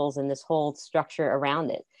fuels and this whole structure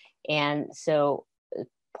around it. And so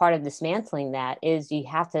part of dismantling that is I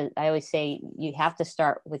always say, you have to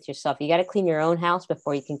start with yourself. You got to clean your own house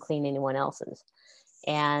before you can clean anyone else's.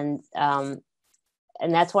 And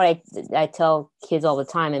that's what I tell kids all the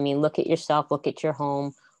time. I mean, look at yourself, look at your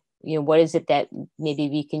home. What is it that maybe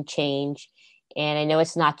we can change? And I know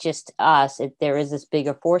it's not just us, there is this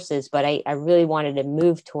bigger forces, but I really wanted to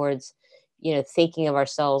move towards, thinking of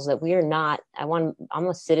ourselves that we are not, I'm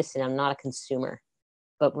a citizen, I'm not a consumer,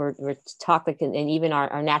 but we're talking, and even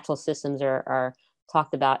our natural systems are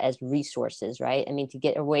talked about as resources, right? I mean, to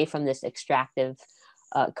get away from this extractive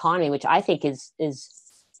economy, which I think is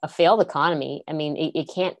a failed economy. I mean, it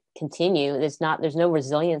can't continue. There's no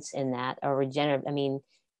resilience in that, or regenerative. I mean,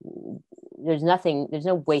 there's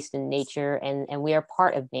no waste in nature, and we are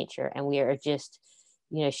part of nature, and we are just,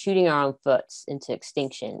 shooting our own foots into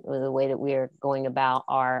extinction with the way that we are going about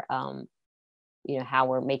our, how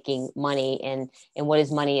we're making money, and what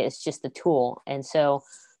is money? It's just a tool. And so,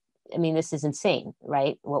 I mean, this is insane,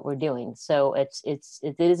 right? What we're doing. So it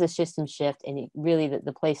is a system shift, and really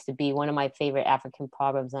the place to be. One of my favorite African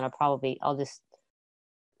proverbs, and I'll just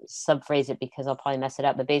subphrase it because I'll probably mess it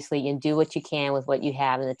up, but basically, you do what you can with what you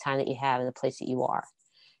have and the time that you have and the place that you are.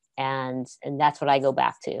 And that's what I go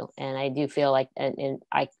back to. And I do feel like, and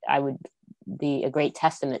I would be a great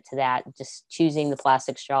testament to that, just choosing the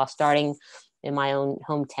plastic straw, starting in my own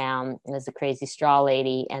hometown as a crazy straw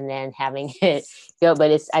lady, and then having it go.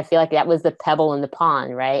 But I feel like that was the pebble in the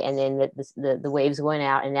pond, right? And then the waves went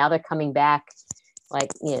out, and now they're coming back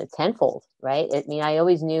like, tenfold, right? I mean, I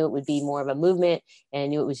always knew it would be more of a movement, and I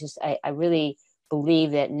knew it was just, I really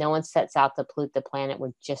believe that no one sets out to pollute the planet.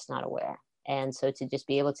 We're just not aware. And so to just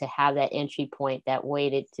be able to have that entry point, that way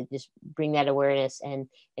to just bring that awareness and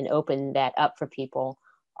open that up for people.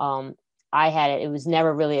 I had it was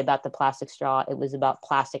never really about the plastic straw. It was about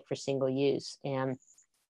plastic for single use. And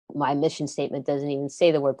my mission statement doesn't even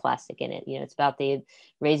say the word plastic in it. It's about the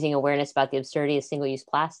raising awareness about the absurdity of single-use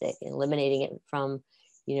plastic and eliminating it from,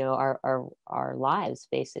 our lives,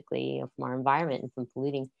 basically, from our environment and from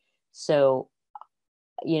polluting. So,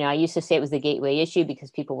 I used to say it was the gateway issue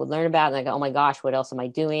because people would learn about it and I go, oh my gosh, what else am I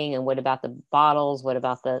doing? And what about the bottles? What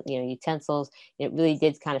about the, utensils? It really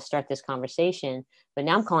did kind of start this conversation, but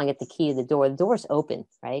now I'm calling it the key to the door. The door's open,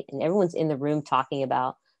 right? And everyone's in the room talking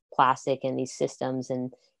about plastic and these systems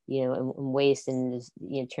and, and waste and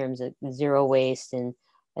in terms of zero waste and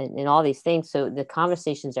all these things. So the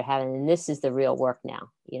conversations are having, and this is the real work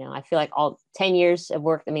now. I feel like all 10 years of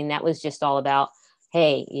work, I mean, that was just all about,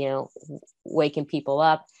 hey, waking people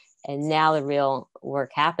up. And now the real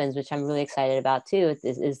work happens, which I'm really excited about too,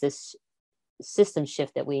 is this system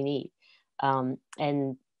shift that we need. And,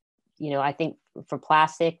 I think for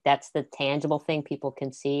plastic, that's the tangible thing people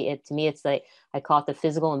can see. It to me, it's like, I call it the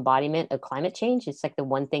physical embodiment of climate change. It's like the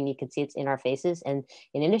one thing you can see, it's in our faces. And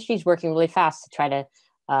in industry is working really fast to try to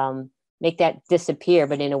make that disappear,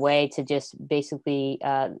 but in a way to just basically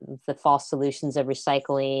the false solutions of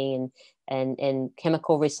recycling and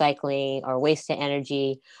chemical recycling or waste to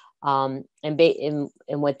energy. And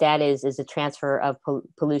what that is a transfer of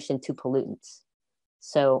pollution to pollutants.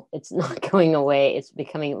 So it's not going away. It's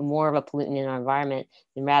becoming more of a pollutant in our environment,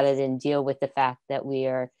 and rather than deal with the fact that we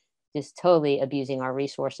are just totally abusing our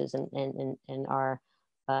resources and our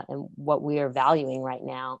and what we are valuing right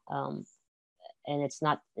now. And it's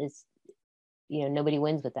nobody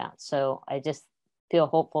wins with that. So I just feel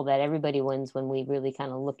hopeful that everybody wins when we really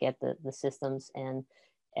kind of look at the systems and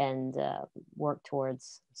work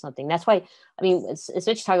towards something. That's why, I mean, it's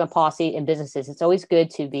talking about policy and businesses. It's always good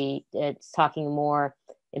to be talking more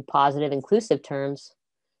in positive, inclusive terms,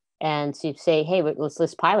 and to say, hey,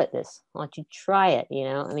 let's pilot this. Why don't you try it?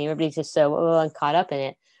 I mean, everybody's just so I'm caught up in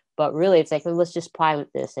it, but really, it's like, well, let's just pilot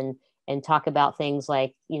this and talk about things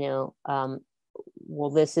like, well,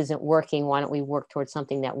 this isn't working. Why don't we work towards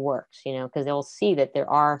something that works? Because they'll see that there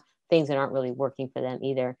are things that aren't really working for them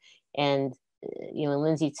either. And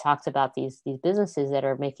Lindsay talks about these businesses that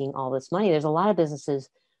are making all this money. There's a lot of businesses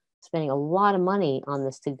spending a lot of money on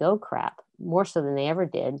this to-go crap, more so than they ever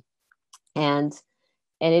did. And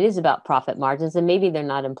it is about profit margins, and maybe they're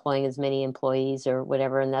not employing as many employees or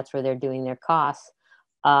whatever, and that's where they're doing their costs.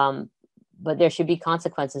 But there should be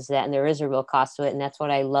consequences to that, and there is a real cost to it. And that's what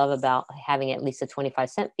I love about having at least a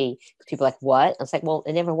 25-cent fee. People are like, what? It's like, well,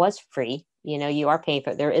 it never was free. You are paying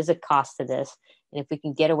for it. There is a cost to this. And if we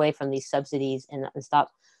can get away from these subsidies and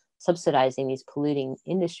stop subsidizing these polluting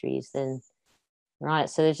industries, then we're on it.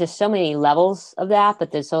 So there's just so many levels of that,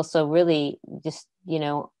 but there's also really just,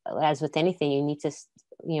 as with anything, you need to,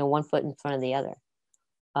 one foot in front of the other.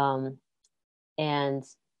 And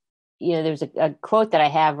there's a quote that I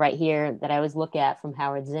have right here that I always look at from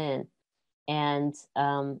Howard Zinn. And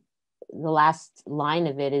the last line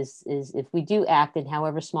of it is if we do act in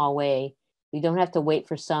however small way, we don't have to wait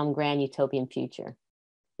for some grand utopian future.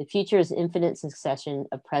 The future is infinite succession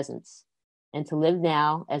of presents. And to live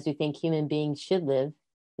now as we think human beings should live,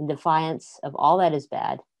 in defiance of all that is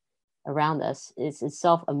bad around us, is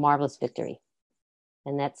itself a marvelous victory.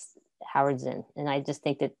 And that's Howard Zinn. And I just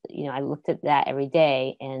think that, I looked at that every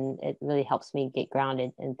day, and it really helps me get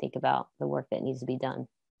grounded and think about the work that needs to be done.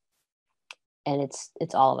 And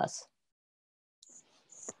it's all of us.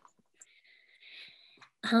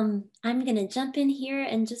 I'm going to jump in here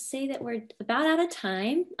and just say that we're about out of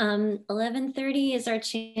time. 11:30 is our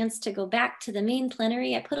chance to go back to the main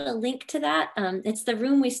plenary. I put a link to that. It's the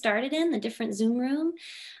room we started in, the different Zoom room.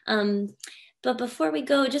 But before we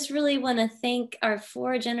go, just really want to thank our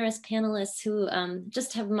 4 generous panelists who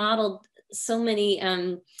just have modeled so many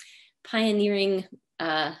pioneering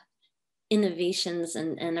innovations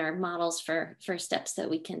and are models for steps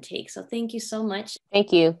that we can take. So thank you so much.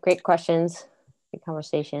 Thank you. Great questions. Good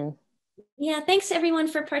conversation. Yeah, thanks everyone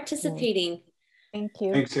for participating. Thank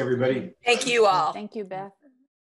you. Thanks, everybody. Thank you all. Thank you, Beth.